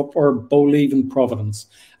 Rockhopper, Bowleave, and Providence.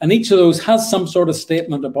 And each of those has some sort of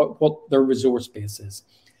statement about what their resource base is.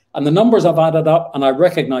 And the numbers I've added up, and I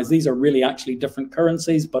recognize these are really actually different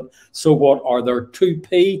currencies, but so what are their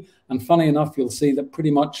 2P? And funny enough, you'll see that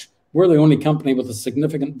pretty much we're the only company with a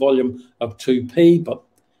significant volume of 2P, but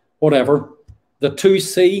whatever. The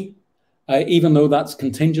 2C, even though that's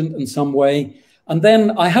contingent in some way. And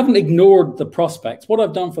then I haven't ignored the prospects. What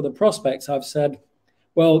I've done for the prospects, I've said,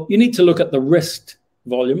 well, you need to look at the risked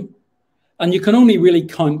volume, and you can only really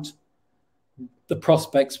count the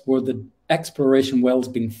prospects where the exploration well's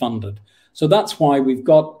been funded. So that's why we've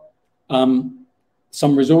got some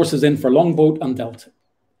resources in for Longboat and Delta.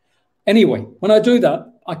 Anyway, when I do that,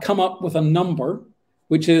 I come up with a number,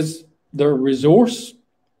 which is their resource,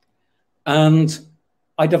 and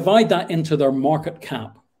I divide that into their market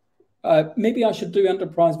cap. Maybe I should do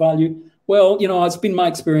enterprise value. Well, it's been my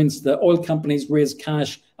experience that oil companies raise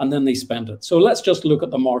cash and then they spend it. So let's just look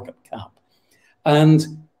at the market cap.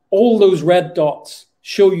 And all those red dots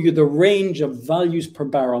show you the range of values per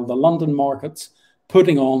barrel the London market's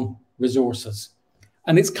putting on resources.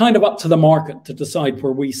 And it's kind of up to the market to decide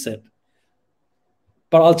where we sit.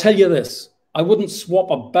 But I'll tell you this, I wouldn't swap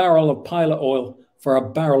a barrel of pilot oil for a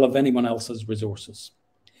barrel of anyone else's resources.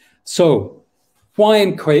 So why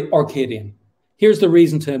in ORCADIAN? Here's the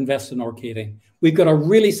reason to invest in ORCADIAN. We've got a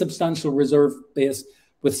really substantial reserve base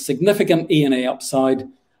with significant E&A upside.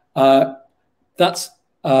 That's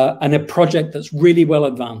a project that's really well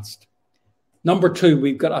advanced. Number two,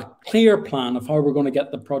 we've got a clear plan of how we're going to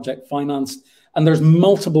get the project financed, and there's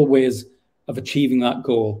multiple ways of achieving that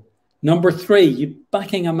goal. Number three, you're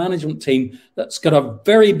backing a management team that's got a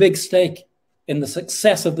very big stake in the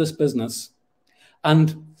success of this business.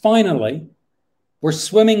 And finally, we're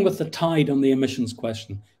swimming with the tide on the emissions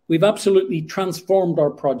question. We've absolutely transformed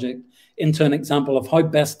our project into an example of how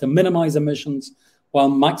best to minimize emissions while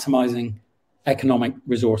maximizing economic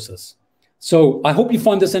resources. So I hope you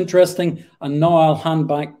find this interesting, and now I'll hand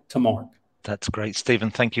back to Mark. That's great, Stephen.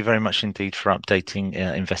 Thank you very much indeed for updating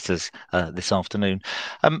investors this afternoon.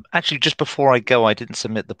 Actually, just before I go, I didn't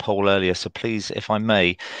submit the poll earlier, so please, if I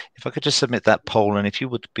may, if I could just submit that poll, and if you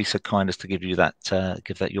would be so kind as to give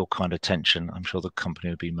that your kind attention, I'm sure the company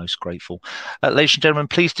would be most grateful. Ladies and gentlemen,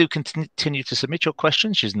 please do continue to submit your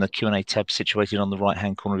questions using the Q&A tab situated on the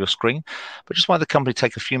right-hand corner of your screen. But just while the company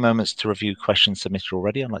take a few moments to review questions submitted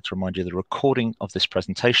already, I'd like to remind you the recording of this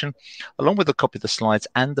presentation, along with a copy of the slides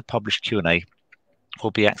and the published Q&A,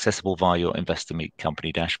 will be accessible via your Investor Meet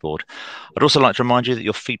company dashboard. I'd also like to remind you that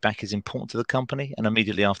your feedback is important to the company, and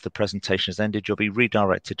immediately after the presentation has ended, you'll be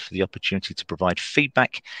redirected for the opportunity to provide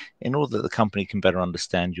feedback in order that the company can better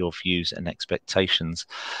understand your views and expectations.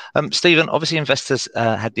 Stephen, obviously investors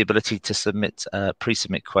had the ability to submit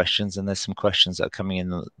pre-submit questions, and there's some questions that are coming in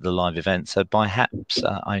the live event. So perhaps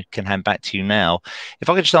I can hand back to you now. If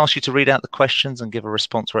I could just ask you to read out the questions and give a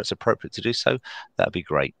response where it's appropriate to do so, that'd be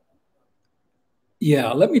great.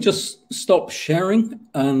 Yeah, let me just stop sharing,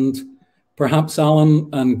 and perhaps Alan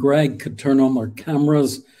and Greg could turn on their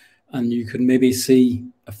cameras and you could maybe see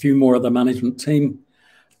a few more of the management team.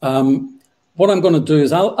 What I'm going to do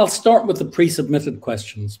is I'll start with the pre-submitted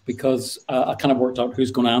questions because I kind of worked out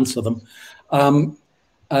who's going to answer them.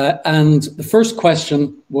 And the first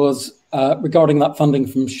question was regarding that funding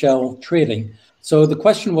from Shell Trading. So the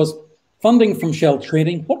question was, funding from Shell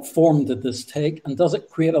Trading, what form did this take, and does it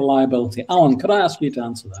create a liability? Alan, could I ask you to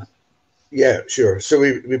answer that? Yeah, sure. So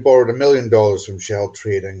we borrowed $1 million from Shell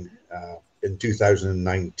Trading in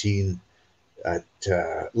 2019 at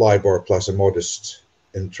LIBOR plus a modest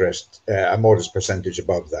interest, a modest percentage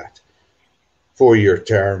above that. 4-year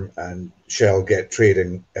term, and Shell get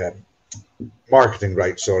trading, marketing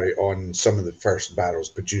rights, on some of the first barrels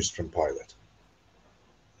produced from pilot.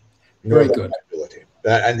 Very good. Liability.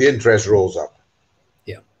 And the interest rolls up.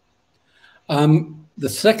 Yeah. The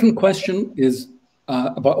second question is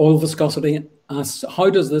about oil viscosity. Asks, how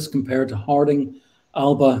does this compare to Harding,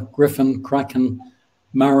 Alba, Griffin, Kraken,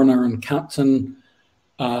 Mariner, and Captain?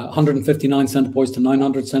 159 centipoise to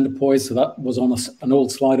 900 centipoise. So that was on an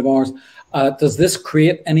old slide of ours. Does this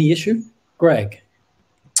create any issue? Greg?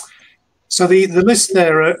 So the list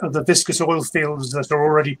there of the viscous oil fields that are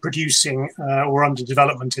already producing or under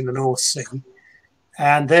development in the North Sea.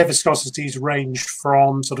 And their viscosities ranged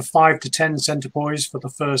from sort of 5 to 10 centipoise for the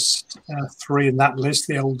first 3 in that list,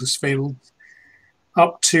 the oldest fields,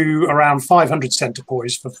 up to around 500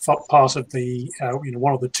 centipoise for part of the,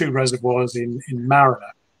 one of the 2 reservoirs in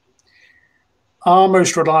Mariner. Our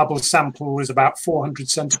most reliable sample is about 400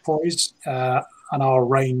 centipoise, and our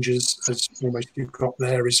range, as almost you've got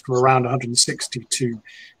there, is from around 160 to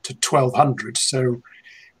 1200. So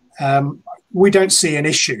we don't see an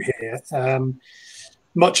issue here.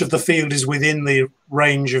 Much of the field is within the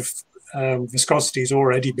range of viscosities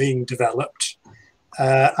already being developed,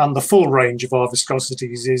 and the full range of our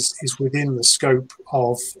viscosities is within the scope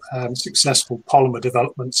of successful polymer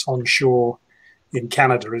developments onshore in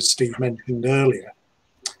Canada, as Steve mentioned earlier.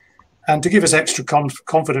 And to give us extra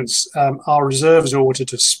confidence, our reserves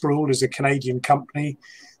auditor, Sproul, is a Canadian company.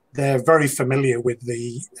 They're very familiar with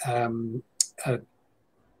the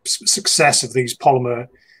success of these polymer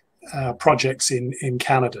projects in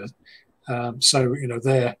Canada. So,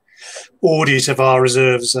 their audit of our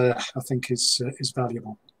reserves, I think, is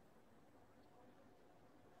valuable.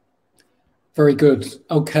 Very good.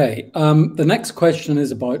 Okay. The next question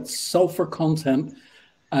is about sulfur content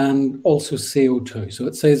and also CO2. So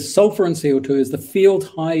it says sulfur and CO2, is the field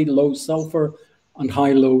high, low sulfur and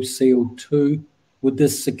high, low CO2? Would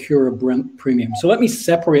this secure a Brent premium? So let me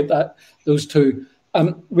separate those two.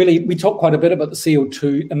 Really, we talked quite a bit about the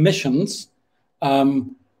CO2 emissions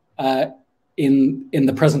in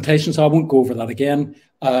the presentation, so I won't go over that again.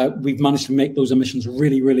 We've managed to make those emissions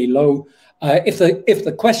really, really low. If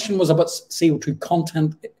the question was about CO2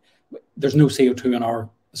 content, there's no CO2 in our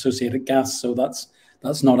associated gas, so that's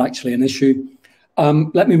not actually an issue.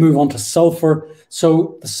 Let me move on to sulfur.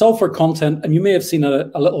 So the sulfur content, and you may have seen a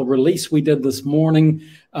little release we did this morning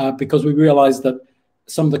because we realized that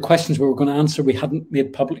some of the questions we were going to answer, we hadn't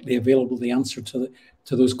made publicly available the answer to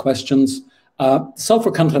those questions.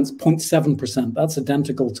 Sulfur content's 0.7%. That's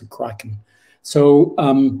identical to Kraken. So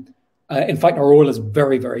in fact, our oil is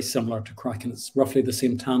very, very similar to Kraken. It's roughly the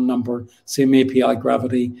same TAN number, same API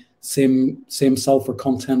gravity, same sulfur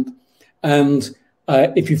content. And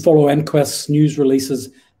if you follow EnQuest's news releases,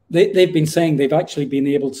 they've been saying they've actually been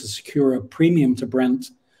able to secure a premium to Brent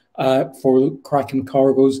for Kraken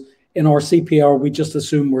cargoes. In our CPR, we just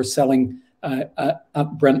assume we're selling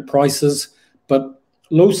at Brent prices, but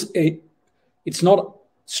it's not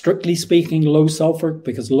strictly speaking low sulfur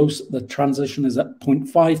because the transition is at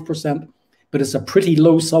 0.5%, but it's a pretty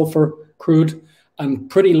low sulfur crude, and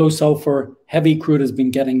pretty low sulfur heavy crude has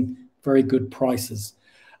been getting very good prices.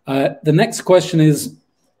 The next question is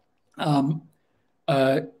about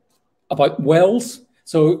wells.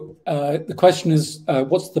 So the question is,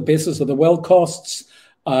 what's the basis of the well costs?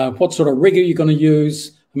 What sort of rig are you going to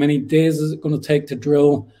use? How many days is it going to take to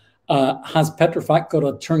drill? Has Petrofac got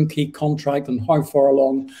a turnkey contract, and how far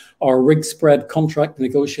along are rig spread contract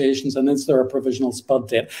negotiations, and is there a provisional spud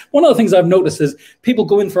date? One of the things I've noticed is people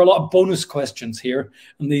go in for a lot of bonus questions here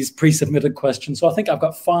and these pre-submitted questions. So I think I've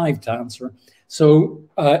got 5 to answer. So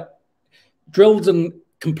drilled and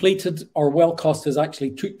completed, our well cost is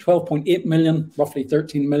actually 12.8 million, roughly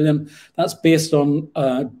 13 million. That's based on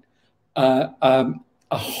a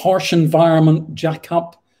harsh environment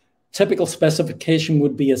jackup. Typical specification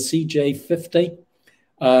would be a CJ50.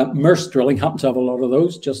 Maersk Drilling happens to have a lot of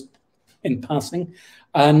those, just in passing.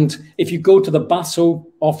 And if you go to the Basso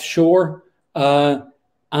offshore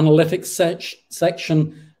analytics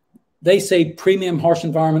section, they say premium harsh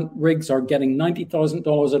environment rigs are getting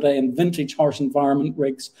 $90,000 a day, and vintage harsh environment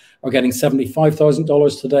rigs are getting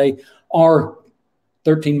 $75,000 today. Our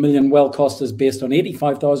 13 million well cost is based on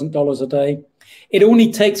 $85,000 a day. It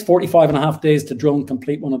only takes 45.5 days to drill and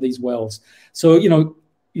complete one of these wells. So, you know,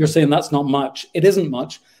 you're saying that's not much. It isn't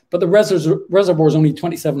much, but the reservoir is only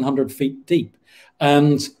 2,700 feet deep.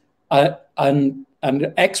 And an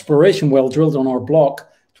exploration well drilled on our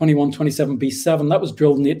block, 2127B7, that was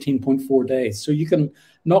drilled in 18.4 days. So you can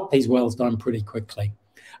knock these wells down pretty quickly.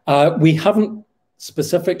 We haven't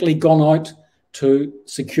specifically gone out to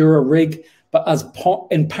secure a rig, but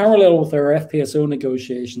in parallel with our FPSO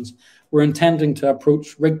negotiations, we're intending to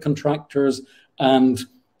approach rig contractors and,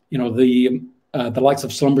 you know, the likes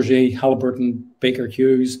of Schlumberger, Halliburton, Baker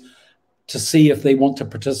Hughes, to see if they want to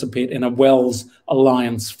participate in a wells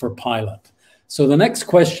alliance for pilot. So the next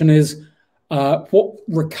question is, what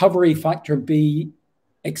recovery factor be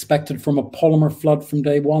expected from a polymer flood from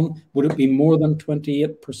day one? Would it be more than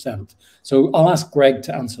 28%? So I'll ask Greg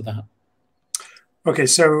to answer that. Okay,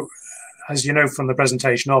 so as you know from the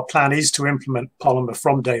presentation, our plan is to implement polymer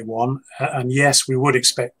from day one. And yes, we would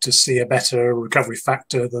expect to see a better recovery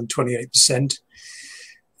factor than 28%.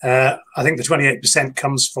 I think the 28%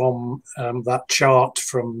 comes from that chart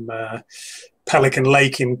from Pelican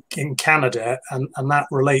Lake in Canada, and that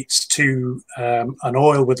relates to an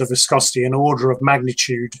oil with a viscosity in order of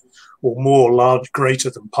magnitude or more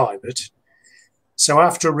greater than pilot. So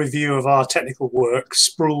after a review of our technical work,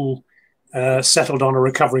 Sproul settled on a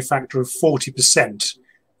recovery factor of 40%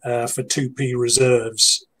 for 2P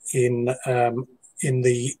reserves in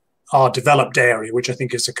our developed area, which I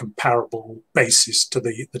think is a comparable basis to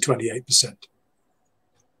the 28%.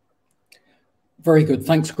 Very good.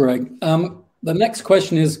 Thanks, Greg. The next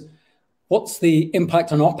question is, what's the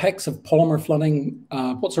impact on OPEX of polymer flooding?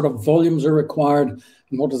 What sort of volumes are required?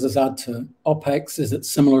 And what does this add to OPEX? Is it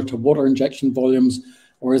similar to water injection volumes,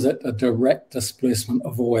 or is it a direct displacement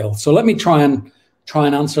of oil? So let me try and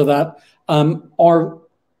answer that. Our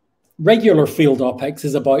regular field OPEX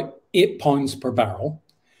is about £8 per barrel,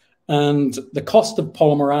 and the cost of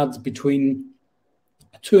polymer adds between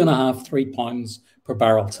 £2.5 to £3 per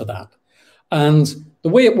barrel to that. And the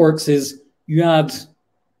way it works is you add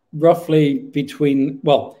roughly between,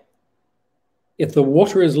 well, if the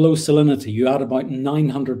water is low salinity, you add about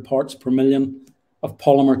 900 parts per million of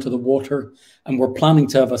polymer to the water, and we're planning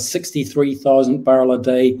to have a 63,000 barrel a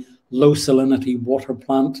day low salinity water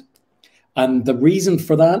plant. And the reason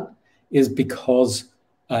for that is because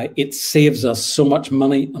it saves us so much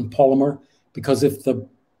money on polymer, because if the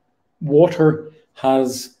water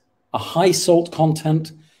has a high salt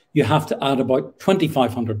content, you have to add about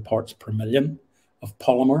 2,500 parts per million of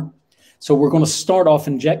polymer. So we're going to start off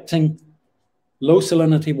injecting low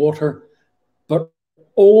salinity water, but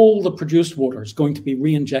all the produced water is going to be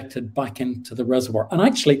re-injected back into the reservoir. And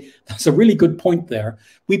actually, that's a really good point there.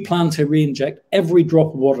 We plan to re-inject every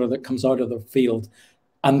drop of water that comes out of the field.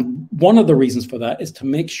 And one of the reasons for that is to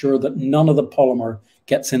make sure that none of the polymer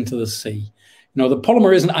gets into the sea. You know, the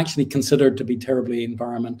polymer isn't actually considered to be terribly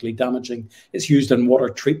environmentally damaging. It's used in water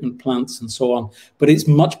treatment plants and so on, but it's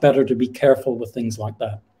much better to be careful with things like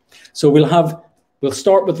that. So we'll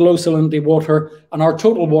start with low salinity water, and our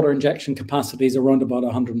total water injection capacity is around about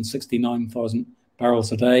 169,000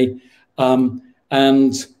 barrels a day. I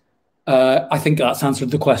think that's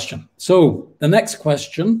answered the question. So the next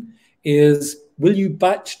question is, will you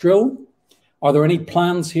batch drill? Are there any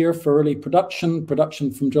plans here for early production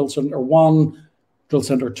from Drill Center 1, Drill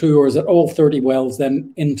Center 2, or is it all 30 wells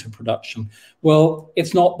then into production? Well,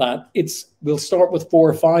 it's not that. We'll start with 4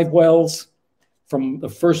 or 5 wells from the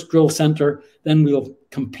first drill center, then we'll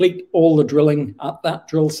complete all the drilling at that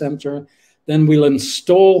drill center, then we'll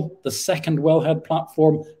install the second wellhead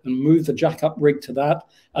platform and move the jackup rig to that,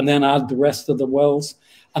 and then add the rest of the wells.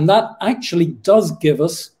 And that actually does give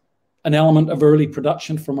us an element of early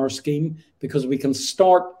production from our scheme, because we can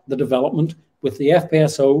start the development with the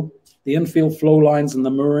FPSO, the infield flow lines and the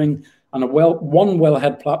mooring, and one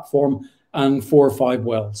wellhead platform and 4 or 5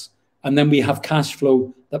 wells. And then we have cash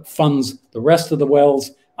flow that funds the rest of the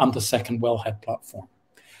wells and the second wellhead platform.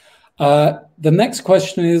 The next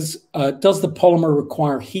question is, does the polymer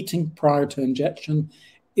require heating prior to injection?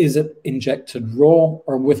 Is it injected raw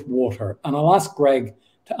or with water? And I'll ask Greg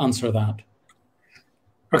to answer that.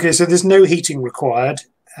 Okay, so there's no heating required,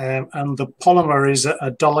 and the polymer is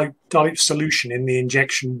a dilute solution in the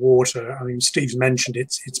injection water. I mean, Steve's mentioned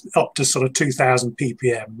it's up to sort of 2,000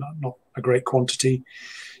 ppm, not a great quantity.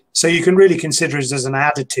 So you can really consider it as an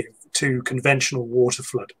additive to conventional water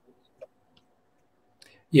flood.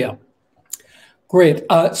 Yeah, great.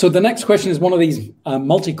 So the next question is one of these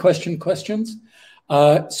multi-question questions.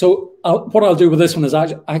 So what I'll do with this one is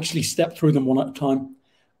actually step through them one at a time.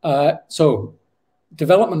 So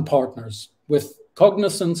development partners with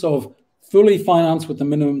cognizance of fully financed with the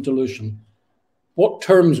minimum dilution, what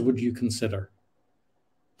terms would you consider?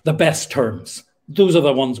 The best terms. Those are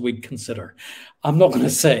the ones we'd consider. I'm not going to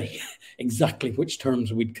say exactly which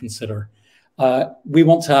terms we'd consider. We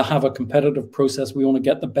want to have a competitive process. We want to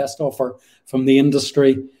get the best offer from the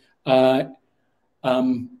industry. I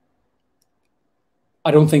don't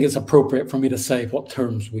think it's appropriate for me to say what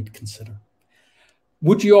terms we'd consider.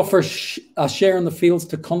 Would you offer a share in the fields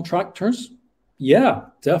to contractors? Yeah,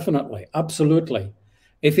 definitely, absolutely.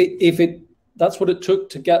 If that's what it took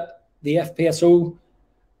to get the FPSO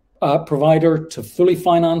provider to fully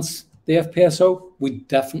finance the FPSO, we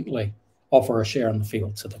definitely offer a share in the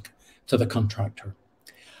field to the contractor.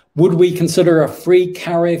 Would we consider a free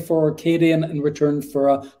carry for ORCADIAN in return for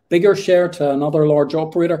a bigger share to another large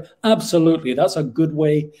operator? Absolutely. That's a good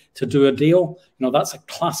way to do a deal. You know, that's a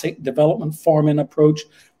classic development farm-in approach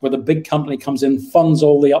where the big company comes in, funds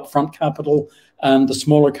all the upfront capital, and the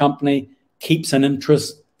smaller company keeps an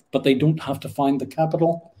interest, but they don't have to find the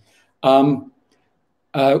capital. Let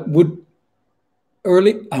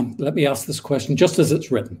me ask this question just as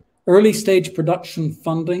it's written. Early stage production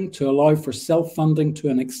funding to allow for self-funding to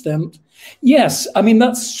an extent? Yes, I mean,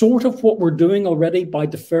 that's sort of what we're doing already by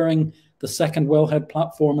deferring the second wellhead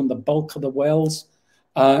platform and the bulk of the wells.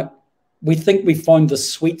 We think we found the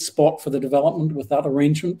sweet spot for the development with that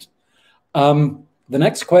arrangement. The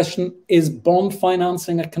next question, is bond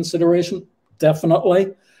financing a consideration?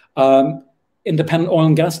 Definitely. Independent Oil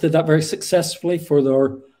and Gas did that very successfully for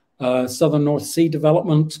their Southern North Sea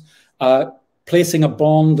development. Placing a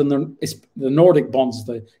bond, and the Nordic bonds,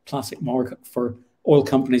 the classic market for oil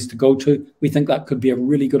companies to go to. We think that could be a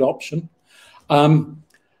really good option. And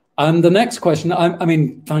the next question, I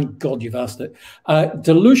mean, thank God you've asked it.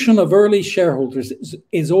 Dilution of early shareholders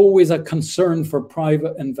is always a concern for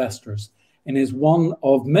private investors and is one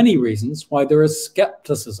of many reasons why there is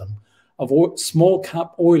skepticism of small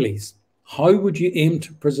cap oilies. How would you aim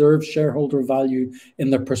to preserve shareholder value in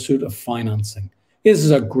the pursuit of financing? This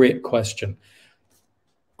is a great question.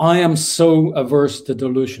 I am so averse to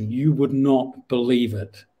dilution. You would not believe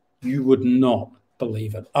it. You would not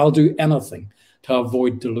believe it. I'll do anything to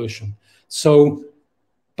avoid dilution.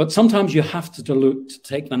 But sometimes you have to dilute to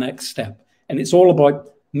take the next step. And it's all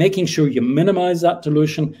about making sure you minimize that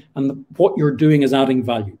dilution and what you're doing is adding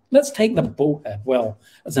value. Let's take the Bowhead well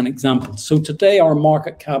as an example. So today our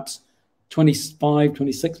market cap's 25,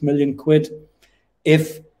 26 million quid.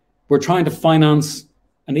 If we're trying to finance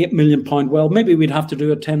an £8 million well, maybe we'd have to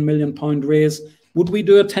do a £10 million raise. Would we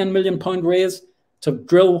do a £10 million raise to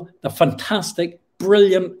drill the fantastic,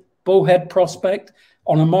 brilliant Bowhead prospect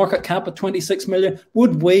on a market cap of 26 million?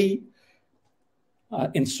 Would we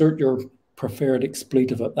insert your preferred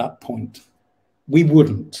expletive at that point? We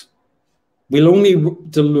wouldn't. We'll only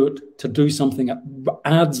dilute to do something that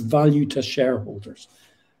adds value to shareholders.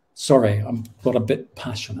 Sorry, I got a bit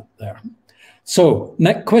passionate there. So,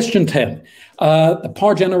 next question 10. The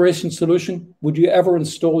power generation solution, would you ever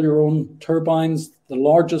install your own turbines? The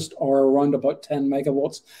largest are around about 10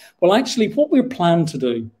 megawatts. Well, actually, what we're planning to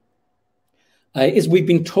do is we've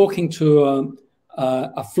been talking to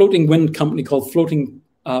a floating wind company called Floating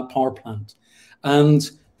Power Plant. And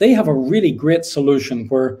they have a really great solution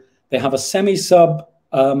where they have a semi-sub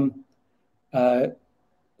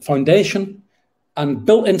foundation, and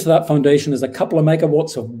built into that foundation is a couple of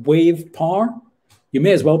megawatts of wave power. You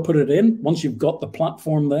may as well put it in once you've got the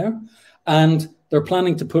platform there. And they're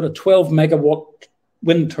planning to put a 12 megawatt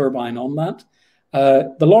wind turbine on that.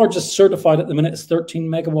 The largest certified at the minute is 13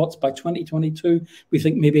 megawatts. By 2022, we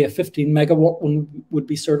think maybe a 15 megawatt one would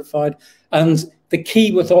be certified. And the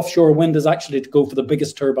key with offshore wind is actually to go for the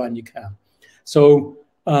biggest turbine you can. So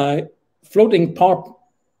Floating Power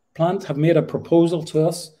Plant have made a proposal to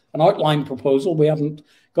us, an outline proposal. We haven't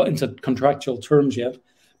got into contractual terms yet,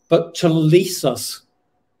 but to lease us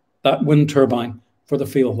that wind turbine for the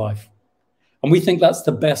field life. And we think that's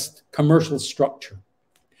the best commercial structure.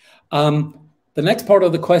 The next part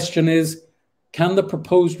of the question is, can the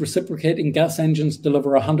proposed reciprocating gas engines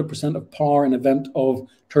deliver 100% of power in event of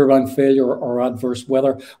turbine failure or adverse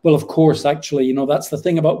weather? Well, of course, actually, you know, that's the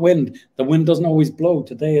thing about wind. The wind doesn't always blow.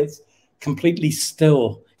 Today it's completely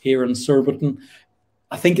still here in Surbiton.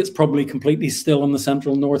 I think it's probably completely still in the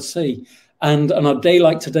central North Sea. And on a day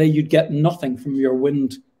like today, you'd get nothing from your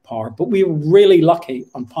wind power. But we were really lucky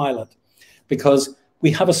on Pilot because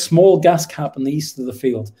we have a small gas cap in the east of the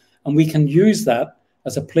field, and we can use that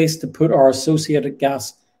as a place to put our associated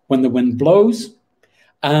gas when the wind blows.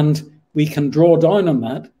 And we can draw down on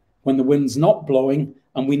that when the wind's not blowing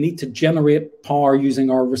and we need to generate power using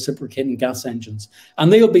our reciprocating gas engines.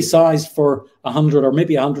 And they'll be sized for 100 or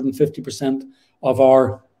maybe 150% of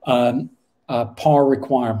our power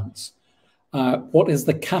requirements. What is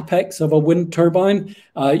the capex of a wind turbine?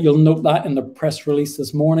 You'll note that in the press release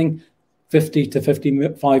this morning, 50 to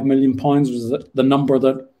 55 million pounds was the number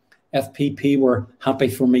that FPP were happy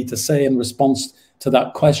for me to say in response to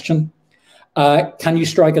that question. Can you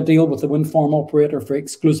strike a deal with the wind farm operator for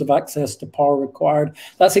exclusive access to power required?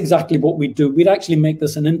 That's exactly what we do. We'd actually make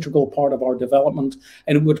this an integral part of our development,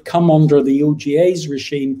 and it would come under the OGA's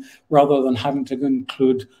regime rather than having to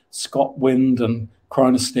include ScotWind and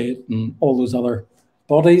Crown Estate and all those other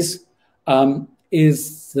bodies.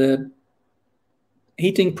 Is the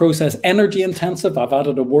heating process energy intensive? I've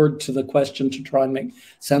added a word to the question to try and make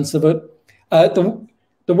sense of it.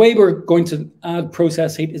 The way we're going to add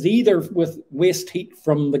process heat is either with waste heat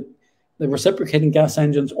from the reciprocating gas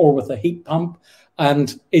engines or with a heat pump.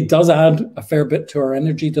 And it does add a fair bit to our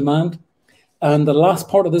energy demand. And the last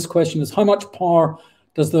part of this question is, how much power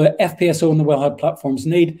does the FPSO and the wellhead platforms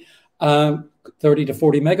need? 30 to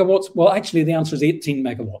 40 megawatts? Well, actually, the answer is 18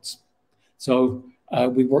 megawatts. So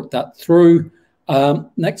we worked that through.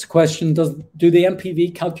 Next question, do the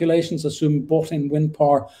NPV calculations assume bought-in wind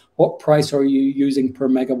power? What price are you using per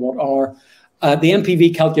megawatt hour? The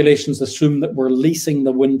NPV calculations assume that we're leasing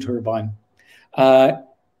the wind turbine.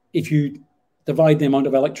 If you divide the amount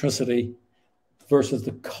of electricity versus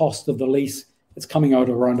the cost of the lease, it's coming out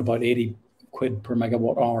around about 80 quid per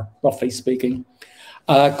megawatt hour, roughly speaking.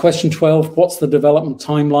 Question 12, what's the development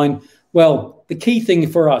timeline? Well, the key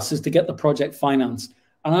thing for us is to get the project financed.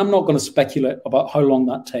 And I'm not going to speculate about how long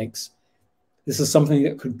that takes. This is something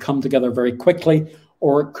that could come together very quickly,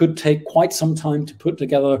 or it could take quite some time to put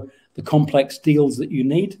together the complex deals that you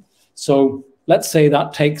need. So let's say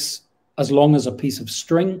that takes as long as a piece of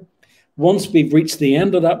string. Once we've reached the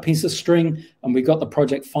end of that piece of string and we got the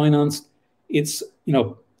project financed, it's, you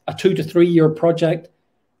know, a 2 to 3 year project.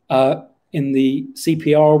 In the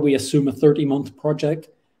CPR, we assume a 30-month project.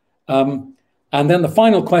 And then the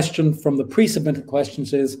final question from the pre-submitted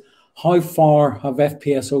questions is, how far have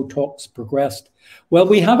FPSO talks progressed? Well,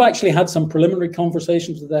 we have actually had some preliminary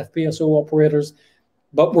conversations with FPSO operators,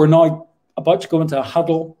 but we're now about to go into a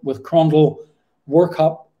huddle with Crondall, work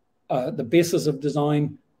up the basis of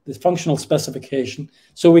design, the functional specification,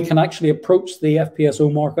 so we can actually approach the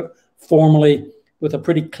FPSO market formally with a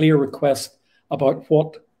pretty clear request about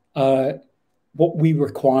what we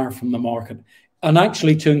require from the market. And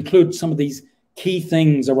actually to include some of these key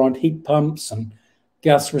things around heat pumps and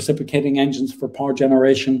gas reciprocating engines for power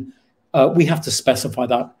generation, we have to specify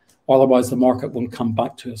that. Otherwise, the market won't come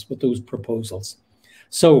back to us with those proposals.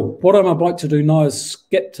 So what I'm about to do now is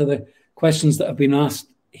skip to the questions that have been asked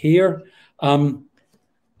here. The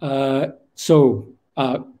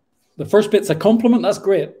first bit's a compliment. That's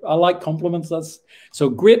great. I like compliments. So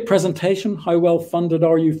great presentation. How well funded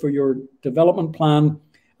are you for your development plan?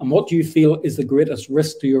 And what do you feel is the greatest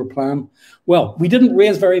risk to your plan? Well, we didn't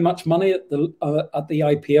raise very much money at the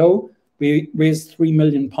IPO. We raised £3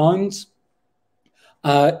 million.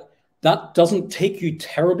 That doesn't take you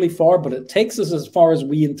terribly far, but it takes us as far as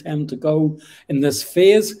we intend to go in this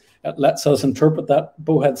phase. It lets us interpret that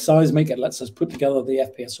bowhead seismic. It lets us put together the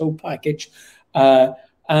FPSO package.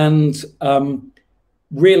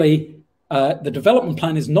 Really, the development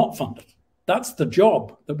plan is not funded. That's the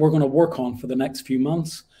job that we're going to work on for the next few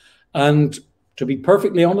months. And to be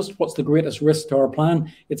perfectly honest, what's the greatest risk to our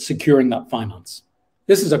plan? It's securing that finance.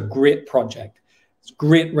 This is a great project. It's a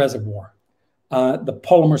great reservoir. The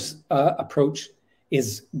polymer approach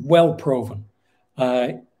is well proven.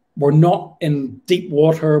 We're not in deep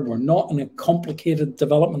water. We're not in a complicated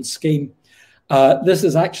development scheme. This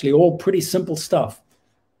is actually all pretty simple stuff.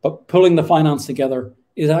 But pulling the finance together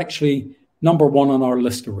is actually number one on our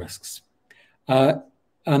list of risks.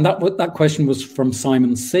 And that question was from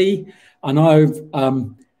Simon C. And I've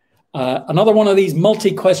another one of these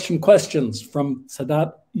multi-question questions from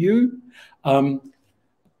Sadat you.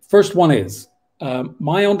 First one is,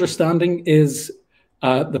 my understanding is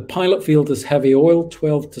the pilot field is heavy oil,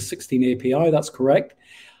 12 to 16 API, that's correct.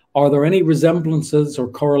 Are there any resemblances or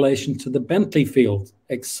correlation to the Bentley field,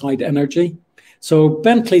 Excite Energy? So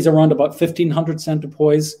Bentley's around about 1,500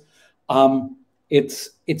 centipoise.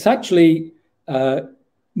 It's actually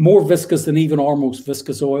more viscous than even our most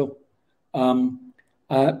viscous oil.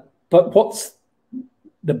 But what's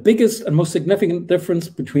the biggest and most significant difference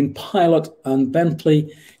between Pilot and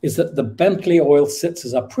Bentley is that the Bentley oil sits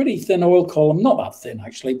as a pretty thin oil column, not that thin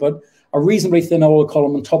actually, but a reasonably thin oil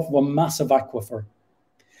column on top of a massive aquifer.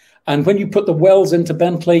 And when you put the wells into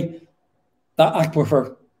Bentley, that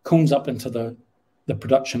aquifer comes up into the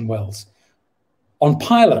production wells. On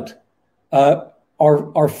Pilot,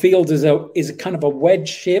 our field is a kind of a wedge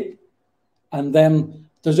shape, and then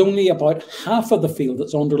there's only about half of the field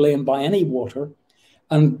that's underlain by any water,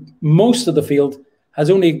 and most of the field has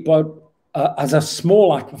only about has a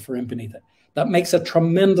small aquifer in beneath it. That makes a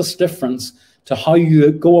tremendous difference to how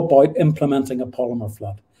you go about implementing a polymer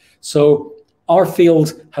flood. So our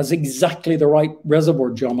field has exactly the right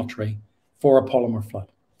reservoir geometry for a polymer flood.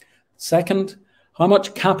 Second, how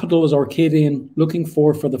much capital is ORCADIAN looking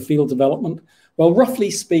for the field development? Well,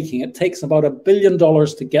 roughly speaking, it takes about $1 billion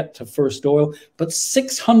to get to first oil, but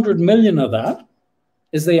 600 million of that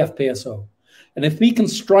is the FPSO. And if we can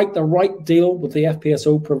strike the right deal with the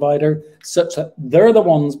FPSO provider, such that they're the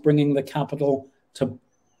ones bringing the capital to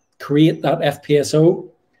create that FPSO,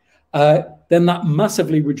 then that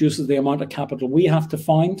massively reduces the amount of capital we have to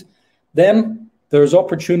find. Then there's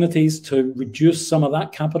opportunities to reduce some of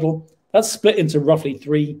that capital. That's split into roughly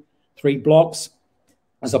three blocks.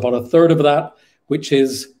 There's about a third of that, which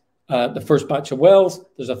is the first batch of wells.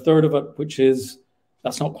 There's a third of it, which is,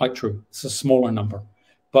 that's not quite true. It's a smaller number.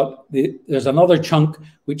 But there's another chunk,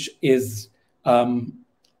 which is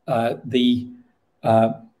the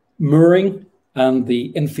mooring and the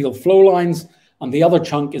infield flow lines, and the other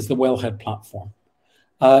chunk is the wellhead platform.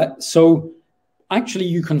 So actually,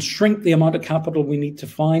 you can shrink the amount of capital we need to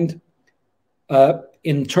find.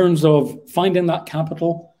 In terms of finding that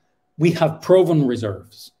capital, we have proven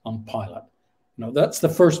reserves on Pilot. You know, that's the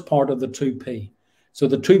first part of the 2P. So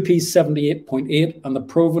the 2P is 78.8, and the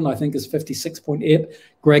proven, I think, is 56.8.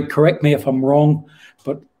 Greg, correct me if I'm wrong,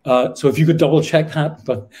 but so if you could double check that.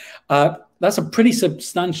 But that's a pretty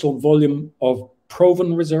substantial volume of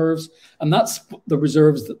proven reserves, and that's the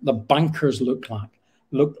reserves that the bankers look at.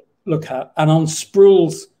 And on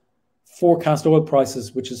Sproul's forecast oil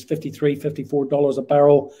prices, which is $53, $54 a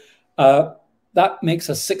barrel, that makes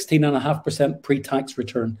a 16.5% pre-tax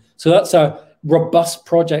return. So that's a robust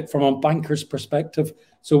project from a banker's perspective.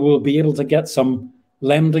 So we'll be able to get some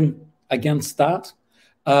lending against that.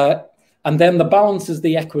 And then the balance is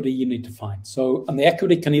the equity you need to find. So, and the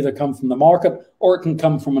equity can either come from the market or it can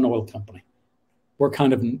come from an oil company. We're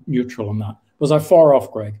kind of neutral on that. Was I far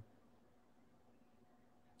off, Greg?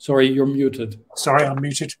 Sorry, you're muted. Sorry, I'm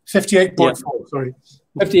muted. 58.4, yeah. Sorry.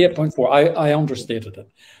 58.4. I understated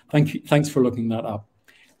it. Thank you. Thanks for looking that up.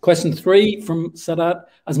 Question 3 from Sadat.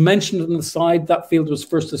 As mentioned in the slide, that field was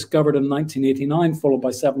first discovered in 1989, followed by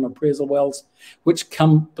 7 appraisal wells. Which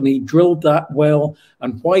company drilled that well,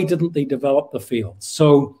 and why didn't they develop the field?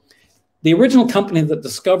 So the original company that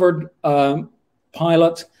discovered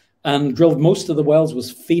Pilot and drilled most of the wells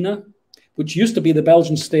was Fina, which used to be the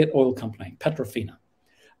Belgian state oil company, Petrofina.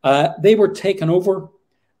 They were taken over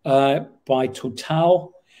by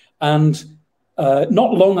Total, and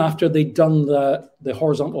not long after they'd done the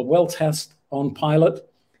horizontal well test on Pilot,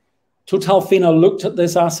 Total Fina looked at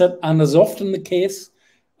this asset, and as often the case,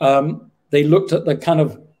 they looked at the kind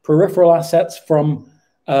of peripheral assets from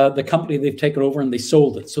the company they've taken over, and they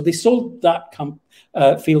sold it. So they sold that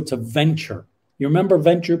field to Venture. You remember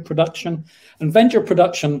Venture Production? And Venture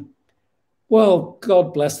Production, well,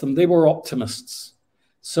 God bless them, they were optimists.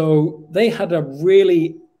 So they had a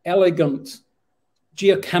really elegant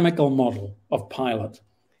geochemical model of Pilot.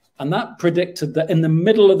 And that predicted that in the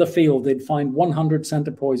middle of the field, they'd find 100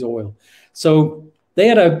 centipoise oil. So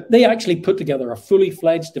they actually put together a fully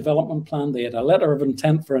fledged development plan. They had a letter of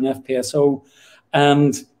intent for an FPSO,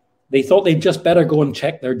 and they thought they'd just better go and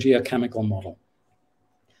check their geochemical model.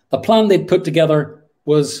 The plan they'd put together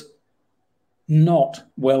was not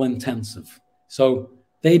well intensive. So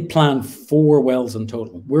they'd planned 4 wells in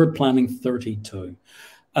total. We're planning 32.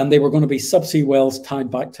 And they were going to be subsea wells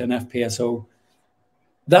tied back to an FPSO.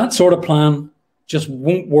 That sort of plan just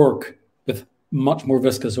won't work with much more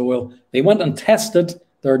viscous oil. They went and tested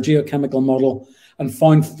their geochemical model and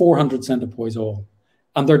found 400 centipoise oil.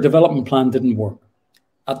 And their development plan didn't work.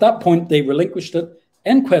 At that point, they relinquished it.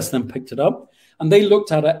 EnQuest then picked it up. and they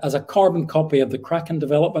looked at it as a carbon copy of the Kraken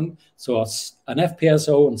development, so an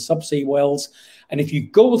FPSO and subsea wells. And if you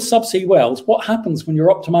go with subsea wells, what happens when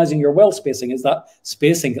you're optimizing your well spacing is that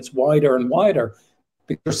spacing gets wider and wider,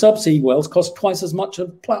 because subsea wells cost twice as much as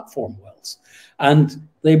platform wells. And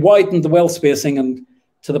they widened the well spacing and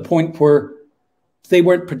to the point where they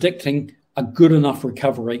weren't predicting a good enough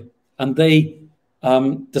recovery. And they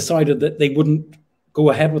decided that they wouldn't go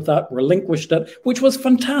ahead with that, relinquished it, which was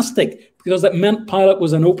fantastic because it meant Pilot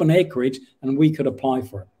was an open acreage and we could apply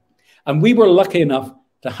for it. And we were lucky enough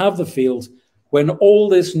to have the field when all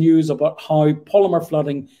this news about how polymer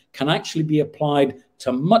flooding can actually be applied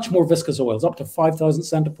to much more viscous oils, up to 5,000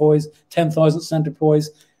 centipoise, 10,000 centipoise,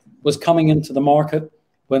 was coming into the market,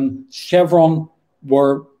 when Chevron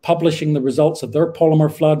were publishing the results of their polymer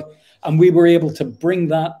flood, and we were able to bring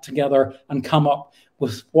that together and come up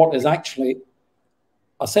with what is actually,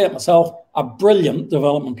 I'll say it myself, a brilliant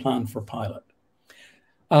development plan for Pilot.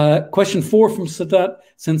 Question 4 from Sadat: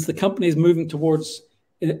 since the company is moving towards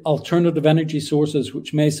alternative energy sources,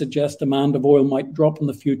 which may suggest demand of oil might drop in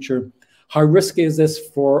the future, how risky is this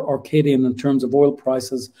for ORCADIAN in terms of oil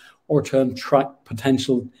prices or to attract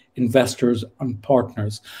potential investors and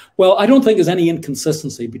partners? Well, I don't think there's any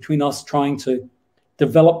inconsistency between us trying to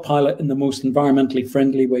develop Pilot in the most environmentally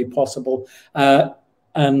friendly way possible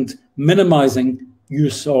and minimizing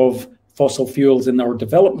use of fossil fuels in our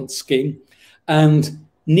development scheme, and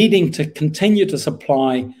needing to continue to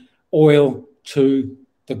supply oil to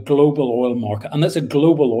the global oil market. And that's a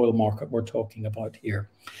global oil market we're talking about here.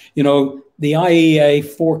 You know, the IEA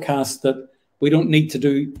forecast that we don't need to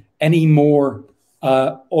do any more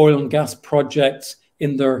oil and gas projects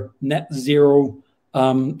in their net zero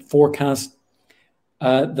forecast.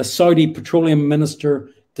 The Saudi petroleum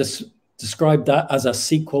minister described that as a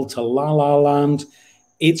sequel to La La Land.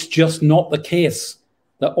 It's just not the case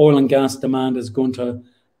that oil and gas demand is going to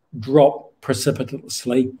drop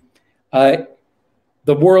precipitously.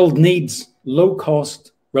 The world needs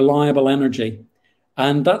low-cost, reliable energy,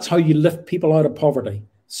 and that's how you lift people out of poverty.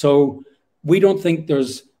 So we don't think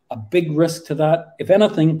there's a big risk to that. If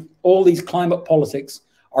anything, all these climate politics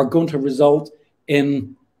are going to result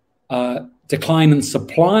in decline in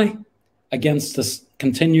supply against this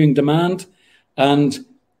continuing demand. And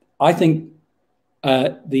I think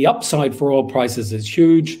the upside for oil prices is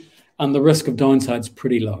huge and the risk of downside is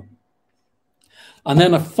pretty low. And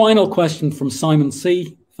then a final question from Simon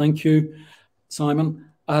C. Thank you, Simon.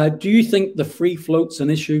 Do you think the free float's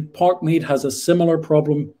an issue? Parkmead has a similar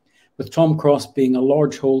problem with Tom Cross being a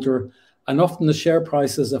large holder, and often the share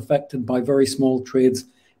price is affected by very small trades,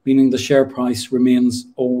 meaning the share price remains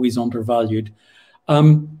always undervalued.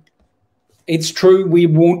 It's true we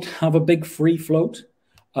won't have a big free float.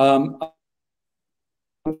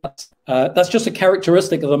 That's just a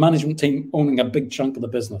characteristic of the management team owning a big chunk of the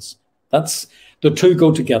business. The two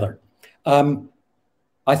go together.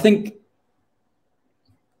 I think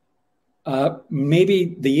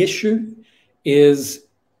maybe the issue is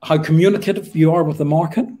how communicative you are with the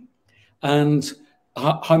market and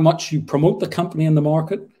how much you promote the company in the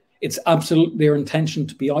market. It's absolutely their intention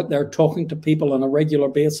to be out there talking to people on a regular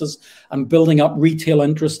basis and building up retail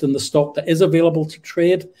interest in the stock that is available to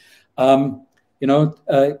trade. The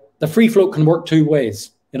free float can work two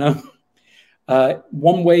ways.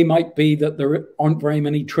 One way might be that there aren't very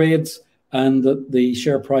many trades and that the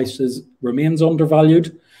share price remains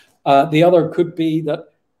undervalued. The other could be that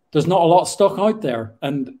there's not a lot of stock out there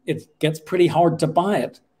and it gets pretty hard to buy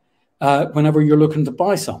it whenever you're looking to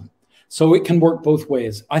buy some. So it can work both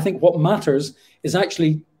ways. I think what matters is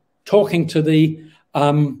actually talking to the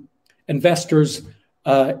investors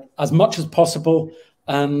as much as possible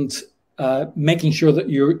and making sure that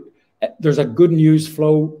there's a good news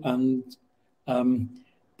flow and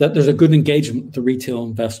that there's a good engagement with the retail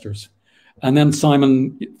investors. And then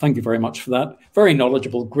Simon, thank you very much for that. Very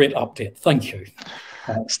knowledgeable, great update. Thank you.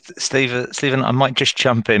 Stephen, I might just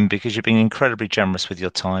jump in because you've been incredibly generous with your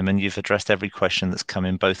time and you've addressed every question that's come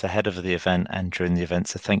in both ahead of the event and during the event.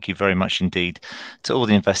 So thank you very much indeed to all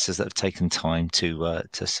the investors that have taken time to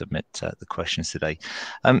submit the questions today.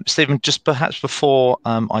 Stephen, just perhaps before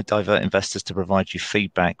I divert investors to provide you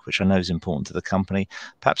feedback, which I know is important to the company,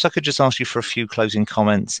 perhaps I could just ask you for a few closing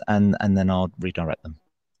comments and then I'll redirect them.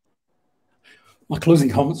 My closing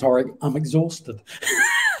comments are, I'm exhausted.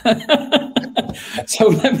 So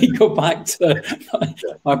let me go back to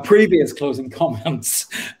my previous closing comments.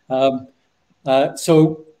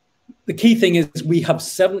 So the key thing is we have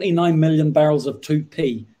 79 million barrels of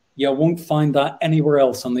 2P. You won't find that anywhere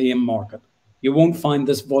else on the AIM market. You won't find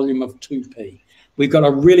this volume of 2P. We've got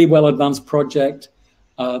a really well-advanced project.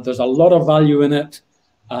 There's a lot of value in it.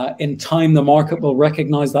 In time, the market will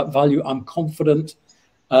recognize that value. I'm confident.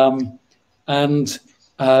 And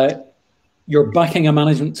you're backing a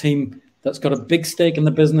management team that's got a big stake in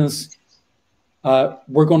the business.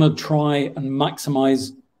 We're going to try and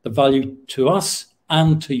maximize the value to us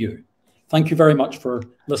and to you. Thank you very much for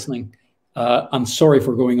listening. I'm sorry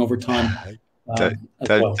for going over time.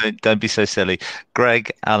 Don't be so silly. Greg,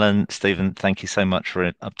 Alan, Stephen, thank you so much for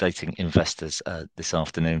updating investors this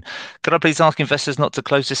afternoon. Could I please ask investors not to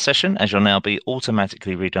close this session, as you'll now be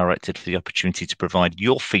automatically redirected for the opportunity to provide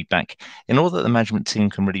your feedback in order that the management team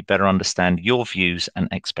can really better understand your views and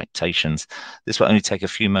expectations. This will only take a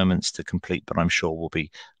few moments to complete, but I'm sure will be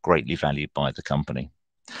greatly valued by the company.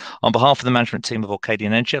 On behalf of the management team of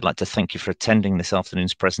ORCADIAN Energy, I'd like to thank you for attending this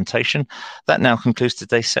afternoon's presentation. That now concludes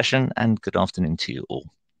today's session, and good afternoon to you all.